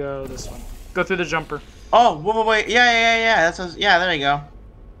need to go this one. Go through the jumper. Oh, wait. Yeah. That's what, yeah, there you go.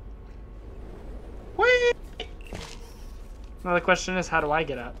 Whee! Now the question is, how do I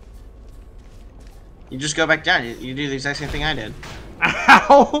get up? You just go back down. You do the exact same thing I did.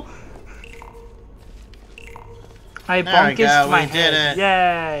 Ow! I There we go, bonked my we did head. it.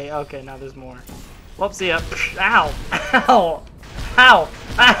 Yay! Okay, now there's more. Whoopsie up. Ow! Ow! Ow!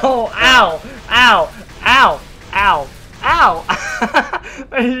 Ow! Ow! Ow! Ow! Ow! Ow!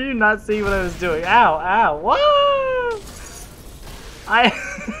 Did you not see what I was doing? Ow! Ow! Whoa! Alright.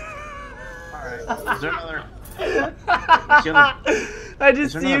 Is there another... I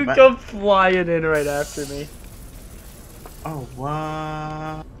just there see you another come flying in right after me. Oh,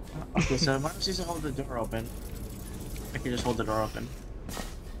 what? Okay, so why don't you just hold the door open? I can just hold the door open.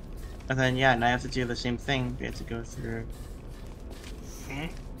 And then, yeah, now I have to do the same thing. We have to go through... Eh?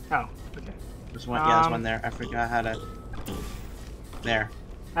 Oh, okay. There's one, yeah, there's one there. I forgot how to... There.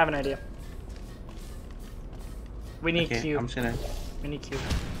 I have an idea. We need Okay, Q. I'm just gonna... We need Q.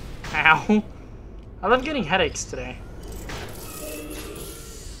 Ow. I love getting headaches today.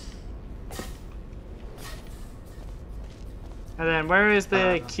 And then where is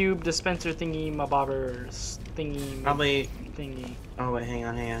the cube dispenser thingy mabobbers thingy Probably... thingy? Oh, wait, hang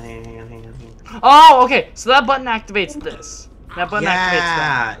on. Oh, okay. So that button activates this. That button activates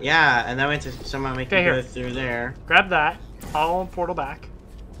that. Yeah, and then we have to somehow make Okay, it here. go through there. Grab that. I'll portal back.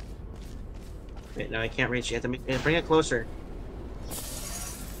 Wait, no, I can't reach. You have to bring it closer.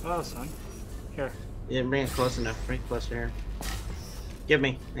 Oh, son. Here. You didn't bring it close enough. Bring it closer here. Give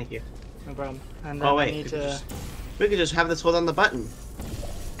me. Thank you. No problem. And then Oh, I wait. need to... We could just have this hold on the button.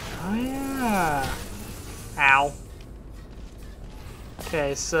 Oh, yeah. Ow.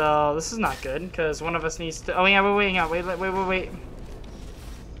 Okay, so this is not good, because one of us needs to... Oh, yeah, wait.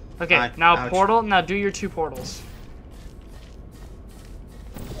 Okay, Hi. now Ouch. portal. Now do your two portals.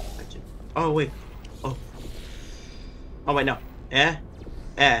 Oh, wait. Oh. Oh, wait, no. Now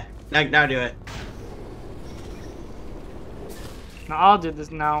do it. Now I'll do this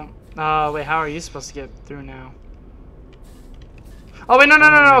now. Wait, how are you supposed to get through now? Oh, wait, no.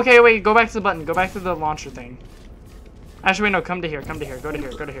 Okay, wait, go back to the button. Go back to the launcher thing. Actually, wait, no, come to here. Go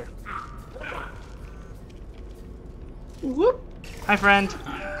to here. Whoop. Hi, friend.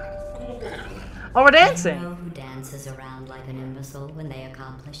 Oh, we're dancing. You know who dances around like an imbecile when they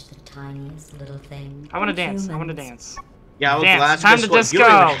accomplish the tiniest little thing? I want to dance. Humans. Yeah, well, Dance. that's Time just to what- disco. You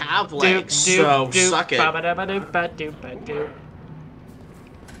don't even have legs, so suck it. Ba-ba-da-ba-doop-ba-doop-ba-doop.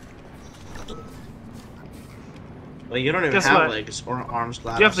 Well, you don't even Guess have what? legs or arms,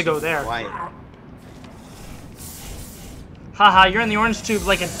 GLaDOS. You have to go there. Why? Haha, you're in the orange tube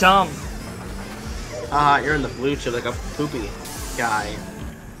like a dumb. You're in the blue tube like a poopy guy.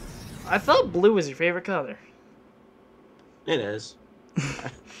 I thought blue was your favorite color. It is.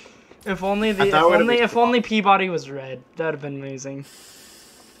 If only if only Peabody was red, that'd have been amazing.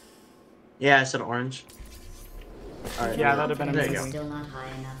 Yeah, I said orange. Alright, Yeah, that'd have been there you amazing. Still not high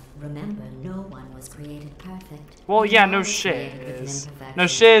enough. Remember, no one was created perfect. Well, yeah, no All was created with an shiz. imperfection. No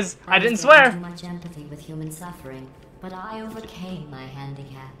shiz. I didn't was getting swear. Too much empathy with human suffering, but I overcame my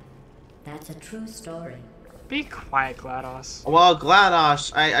handicap. That's a true story. Be quiet, GLaDOS. Well,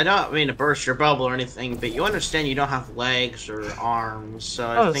 GLaDOS, I don't mean to burst your bubble or anything, but you understand you don't have legs or arms, so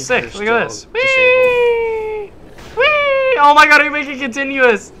I Oh, think sick. you're Look at still this. disabled. Whee! Whee! Oh my god, you make it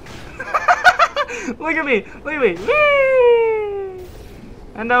continuous. Look at me. Whee!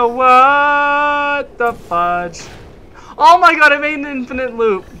 And now what the fudge? Oh my god, I made an infinite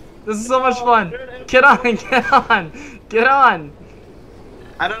loop. This is so much fun. Get on.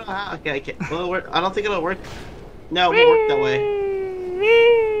 I don't know how. Okay, will it work? I don't think it'll work. No, it won't work that way.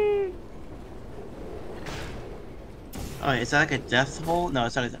 Oh, is that like a death hole? No,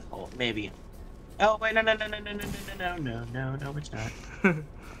 it's not a death hole. Maybe. Oh wait, no, it's not.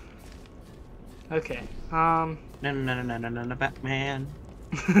 Okay. No, Batman.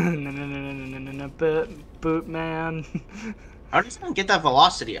 No, boot man. I just don't get that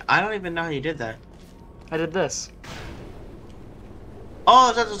velocity. I don't even know how you did that. I did this.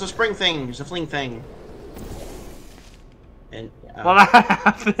 Oh, that's a spring thing. It's a fling thing. And Well, that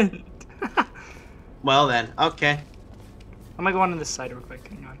happened. well then, okay. I'm gonna go on to this side real quick.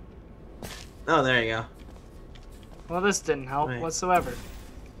 Hang on. Oh, there you go. Well, this didn't help Wait. whatsoever.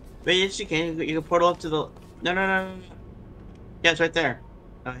 Wait, yes, you can. You can portal up to the. No. Yeah, it's right there.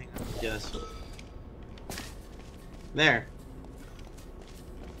 Oh, hang on. Yes. There.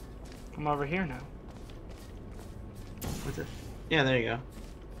 I'm over here now. What's it? Yeah, there you go.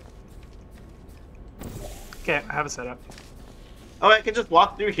 Okay, I have it set up. Oh, I can just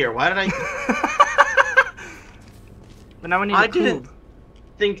walk through here. Why did I But now we need I a cube. didn't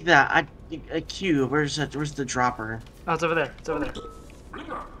think that? A cube. Where's the dropper? Oh, it's over there. It's over there.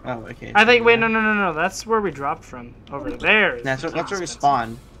 Oh, okay. I think. Wait, no. That's where we dropped from. Over there. is That's the where we cube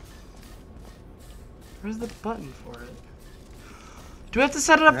spawn. Where's the button for it? Do we have to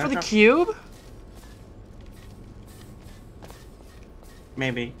set it up for the That's cube?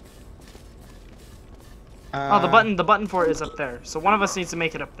 Maybe. Oh, the button for it is up there. So one of us needs to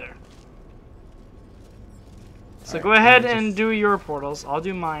make it up there. So Alright, go ahead let me and just- do your portals. I'll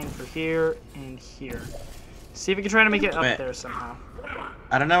do mine for here and here. See if we can try to make it up Wait. there somehow.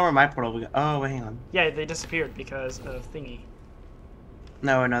 I don't know where my portal will go. Oh, wait, hang on. Yeah, they disappeared because of thingy.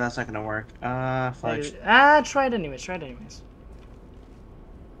 No, that's not gonna work. Fudge. Try it anyways.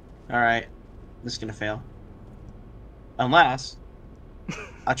 Alright. This is gonna fail. Unless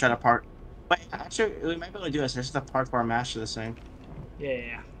I'll try to part. Wait, actually, we might be able to do this. This is the part where I master this thing.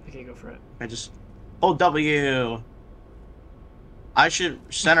 Yeah. Okay, go for it. I just hold W. I should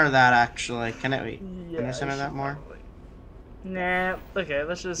center that actually. Can I wait? Can I center that more? Nah. Okay,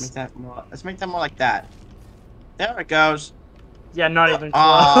 let's Make just. that more. Let's make that more like that. There it goes. Yeah, not even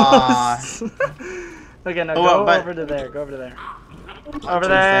Ah. close. Okay, now Oh, go but- over to there. Over Two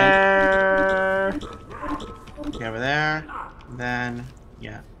there. Okay, over there. Then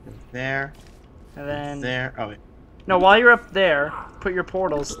yeah, there. And then. There. Oh wait. No, while you're up there, put your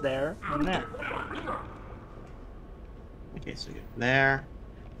portals there and there. Okay, so good. There.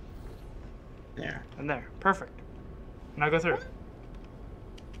 There. And there. Perfect. Now go through.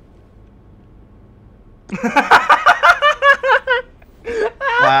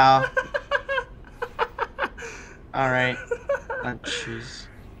 Wow. All right. Let's choose.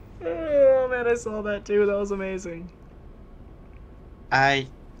 Oh man, I saw that too. That was amazing. No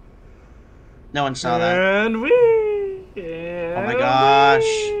one saw that. And we. Oh my gosh.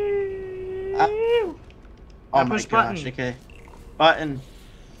 Oh Now my push gosh. button. Okay. Button.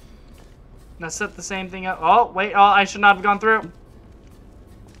 Now set the same thing up. Oh wait. Oh, I should not have gone through.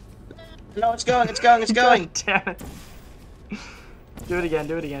 No, it's going. It's going. It's going. God damn it. Do it again,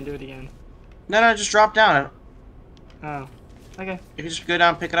 do it again, do it again. No, just drop down. Oh. Okay. You can just go down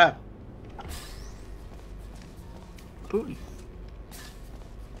and pick it up. Putin.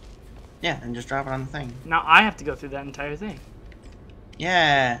 Yeah, and just drop it on the thing. Now I have to go through that entire thing.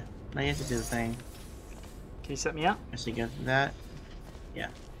 Yeah. Now you have to do the thing. Can you set me up? So you go through that. Yeah.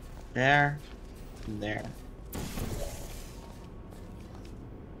 There. And there.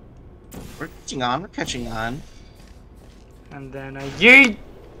 We're catching on. We're catching on. And then I yeet!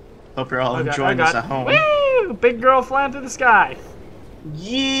 Hope you're all Oh, God, enjoying oh, this God. at home. Woo! Big girl flying through the sky.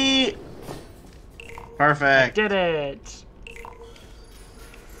 Yeet! I Perfect. did it.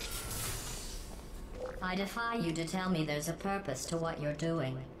 I defy you to tell me there's a purpose to what you're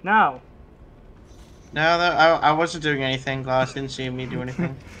doing. No. No, I wasn't doing anything. Glass didn't see me do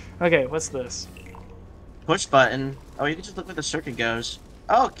anything. Okay, what's this? Push button. Oh, you can just look where the circuit goes.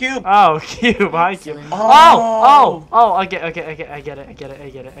 Oh, cube. Oh, cube. Hi, cube. Excellent. Oh, I get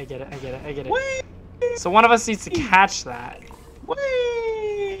it. Whee! So one of us needs to catch that.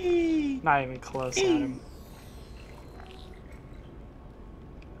 Whee! Not even close, Adam.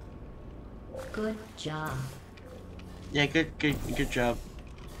 Good job. Yeah, good job.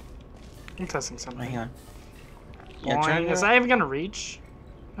 I'm testing something. Hang on. Yeah, try Boing. to Is that even gonna reach?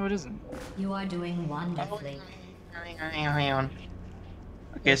 No, it isn't. You are doing wonderfully. Hang on.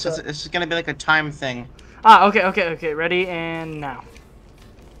 Okay, so this is gonna be like a time thing. Ah, okay. Ready and now.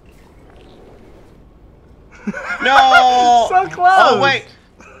 No! So close! Oh, wait!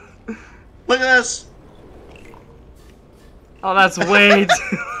 Look at this! Oh, that's way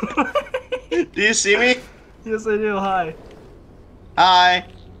too. Do you see me? Yes, I do. Hi. Hi.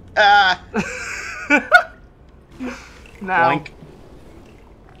 Ah. Now. Boink.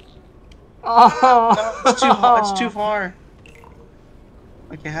 Oh. No, it's too far.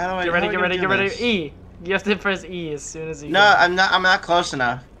 Okay, how do I Get ready, how get do I ready, do get ready. this? E. You have to press E as soon as you No, go. I'm not close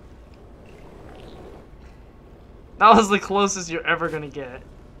enough. That was the closest you're ever gonna get.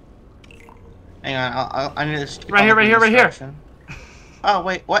 Hang on, I need to Right here. Oh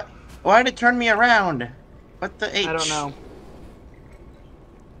wait, what? Why did it turn me around? What the H? I don't know.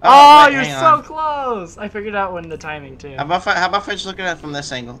 Oh, wait, you're hang so on. close! I figured out when the timing too. How about if I just look at it from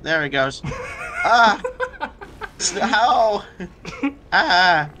this angle? There it goes. Ah! How?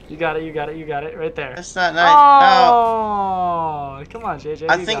 Ah! You got it, right there. That's not nice. No. Oh, come on, JJ,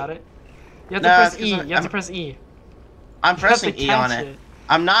 I you think- got it. You have to No, press because E. I'm- You have to press E. I'm You have to pressing E on catch it.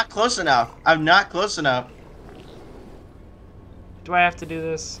 I'm not close enough. I'm not close enough. Do I have to do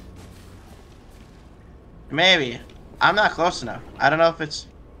this? Maybe. I'm not close enough. I don't know if it's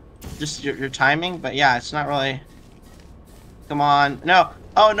just your timing, but yeah, it's not really. Come on. No.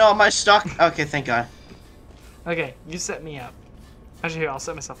 Oh no, am I stuck? Okay, thank God. Okay, you set me up. Actually, here, I'll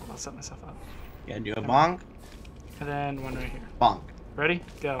set myself up. Yeah, do a bonk. And then one right here. Bonk. Ready?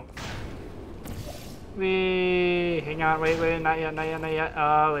 Go. Wee. Hang on. Wait. Not yet.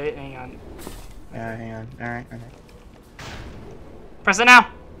 Oh, wait. Hang on. Yeah, hang on. Alright. Press it now.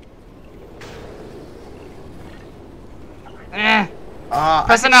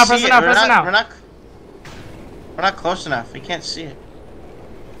 Press it now. We're not close enough. We can't see it.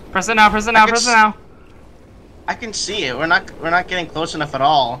 Press it now. I can see it. We're not getting close enough at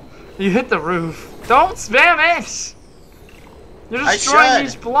all. You hit the roof. Don't spam it. You're I destroying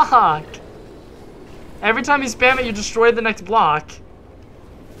should. each block. Every time you spam it, you destroy the next block.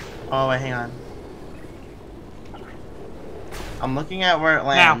 Oh wait, hang on. I'm looking at where it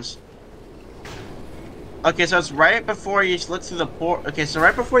lands. Okay, so it's right before you look through the portal. Okay, so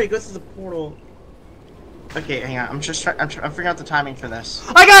right before you go through the portal. Okay, hang on. I'm figuring out the timing for this.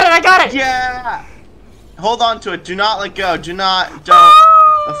 I got it. Yeah. Hold on to it. Do not let go. Don't.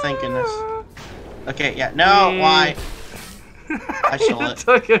 Oh, thank goodness. Okay, yeah. No, why? I stole You it.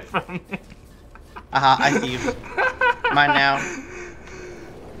 took it from me. I thieved. Mine now.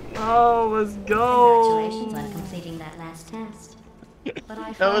 Oh, let's go. Congratulations on completing that last test. But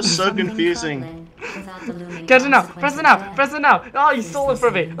I That was found so something confusing. troubling without the looming Catch it now. consequence Press of it death. now. Oh, you stole it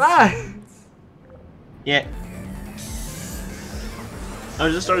from me. Ah. Yeah. I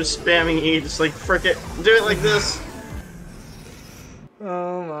just started spamming E, just like, frick it. Do it like this.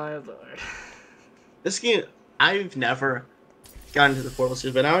 Oh my lord. This game, I've never gotten to the Portal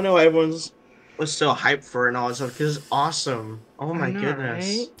series, but now I know everyone's was so hyped for it and all that stuff because it's awesome. Oh my I know,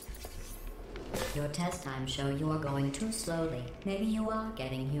 goodness. right? Your test times show you are going too slowly. Maybe you are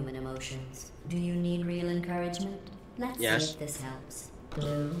getting human emotions. Do you need real encouragement? Let's Yes. see if this helps.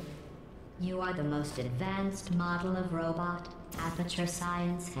 Blue, you are the most advanced model of robot Aperture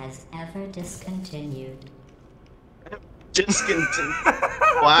Science has ever discontinued. Just continue.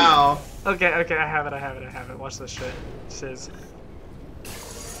 Wow. Okay, I have it. Watch this shit. Shiz.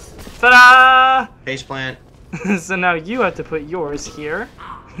 Ta-da! Face plant. So now you have to put yours here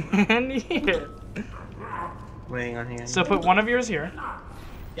and here. Waiting on here. So put one of yours here,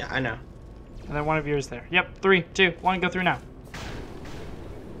 Yeah, I know. and then one of yours there. Yep, 3, 2, 1, go through now.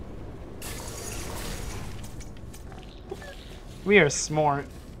 We are smart.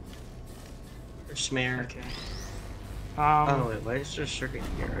 Or smear. Okay. Oh wait, why is there a circuit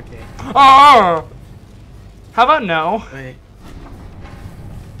here? Okay. Oh! How about no? Wait.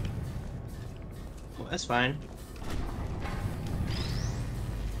 Well, that's fine.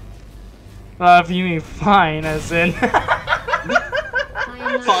 If you mean fine, as in. I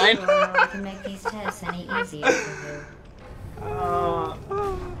am not Fine. sure how I can make these tests any easier for you.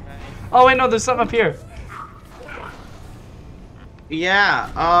 Oh wait, no, there's something up here.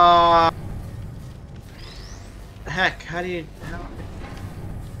 Yeah, heck, how do you...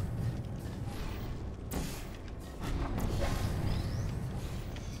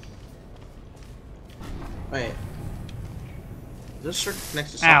 Wait. This circuit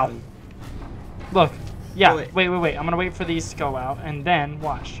connects to Ow. something. Look. Yeah, Oh, wait. I'm gonna wait for these to go out, and then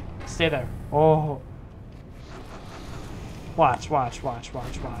watch. Stay there. Oh. Watch.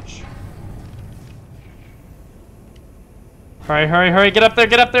 Hurry, get up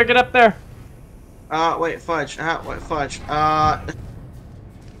there. Wait, fudge. Wait, fudge. I'm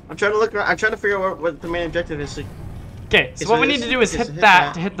trying to look around. I'm trying to figure out what the main objective is. Okay, so what we need to do is hit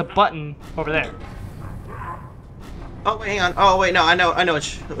that to hit the button over there. Oh, wait, hang on. Oh, wait, no, I know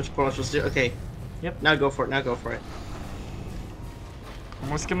which portal I'm supposed to do. Okay. Yep. Now go for it.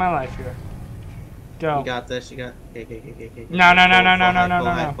 I'm risking my life here. Go. You got this. Okay.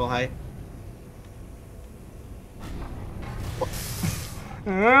 No. Full height.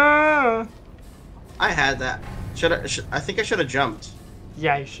 Ah. I had that. I think I should have jumped.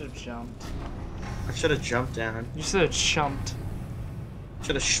 Yeah, you should have jumped. I should have jumped down. You should have chumped.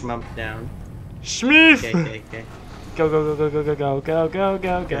 Should have shmumped down. Schmeef! Okay. Go.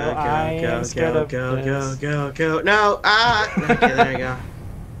 I am scared of this. Go. No! Ah! Okay, there you go.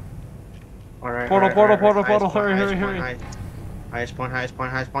 Alright. Portal. Hurry. Highest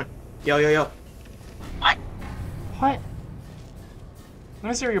point. Yo. What? Let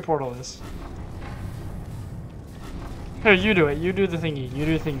me see where your portal is. Here, you do it. You do the thingy. You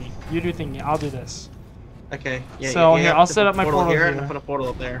do thingy. I'll do this. Okay. Yeah, So you here, have I'll to set put up my portal portal here. here. And put a portal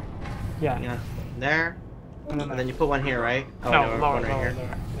up there. Yeah. There. And And then you put one here, right? Oh, no, lower, one right here.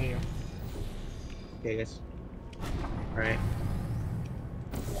 lower. There you go. Okay, guys. Alright.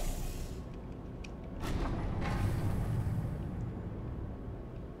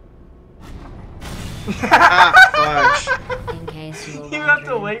 Fudge. In case you were You have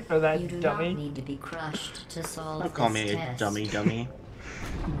to wondering, wait for that, you do dummy. not need to be crushed to solve Don't call this me a test. dummy. Dummy.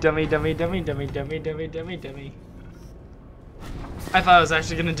 I thought I was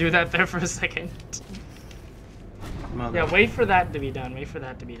actually gonna do that there for a second. Mother. Yeah, wait for that to be done.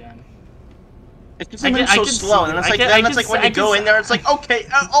 It's just moving so slow, and it's like when you go in there, it's like okay,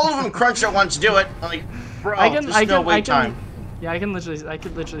 all of them crunch at once, do it. Like, bro, there's no wait time. Yeah, I could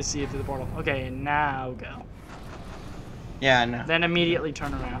literally see it through the portal. Okay, now go. Yeah, no. Then immediately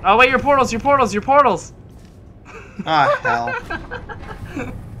turn around. Oh wait, your portals. Ah,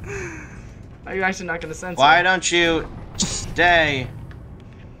 hell. Are you actually not gonna censor? Why don't you stay?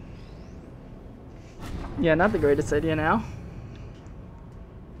 Yeah, not the greatest idea now.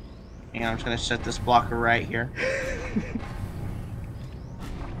 Hang on, I'm just gonna set this blocker right here.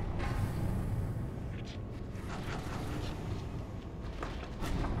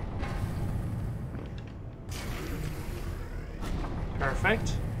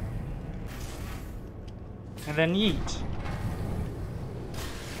 Perfect. And then yeet.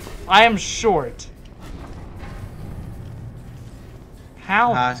 I am short.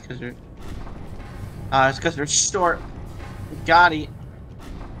 How? It's because they're short. Got it.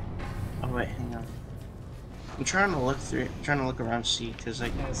 Oh wait, hang on. I'm trying to look through. I'm trying to look around, see, because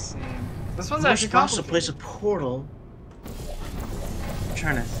like Yes, this one's we're actually supposed to complicated. place a portal. I'm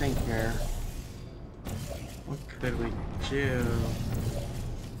trying to think here. What could we do?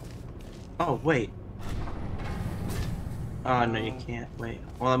 Oh wait. Oh no, you can't. Wait.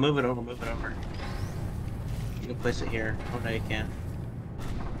 Well, move it over. You can place it here. Oh no, you can't.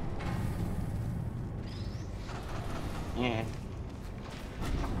 Yeah.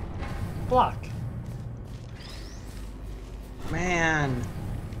 Block. Man,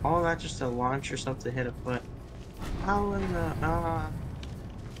 all that just to launch yourself to hit a foot. How in the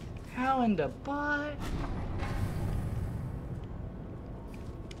How in the butt?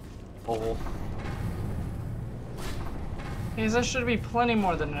 hole? Because there should be plenty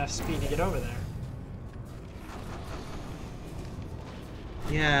more than enough speed to get over there.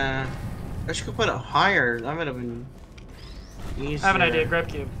 Yeah. I should put it higher. That would have been easier. I have an idea. Grab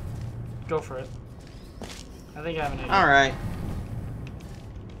cube. Go for it. I think I have an idea. Alright.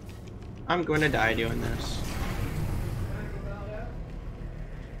 I'm going to die doing this.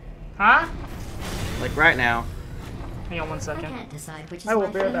 Huh? Like right now. Hang on 1 I second. can't decide which is I will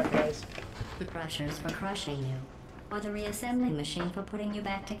my bear that, favorite. guys. The crushers for crushing you, or the reassembling machine for putting you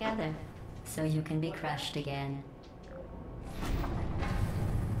back together, so you can be crushed again.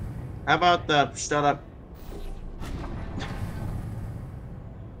 How about the shut up?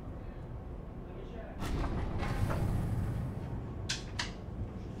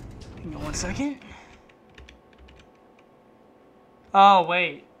 Hang on 1 second. Oh,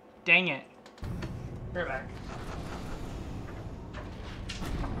 wait. Dang it. We're back.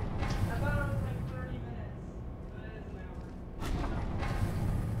 I thought it was like 30 minutes, but it is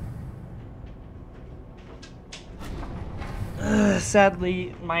an hour.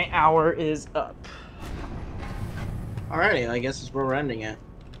 Sadly, my hour is up. Alrighty, I guess it's where we're ending it.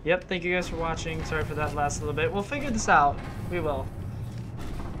 Yep, thank you guys for watching. Sorry for that last little bit. We'll figure this out. We will.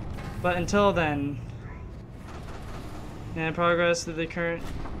 But until then, and progress through the current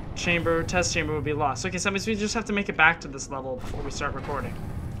test chamber would be lost. Okay, so that means we just have to make it back to this level before we start recording.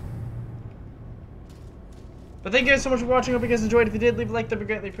 But thank you guys so much for watching. Hope you guys enjoyed. If you did, leave a like. That'd be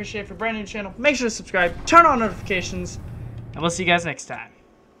greatly appreciated. For a brand new channel, make sure to subscribe, turn on notifications, and we'll see you guys next time.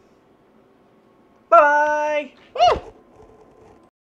 Bye! Woo!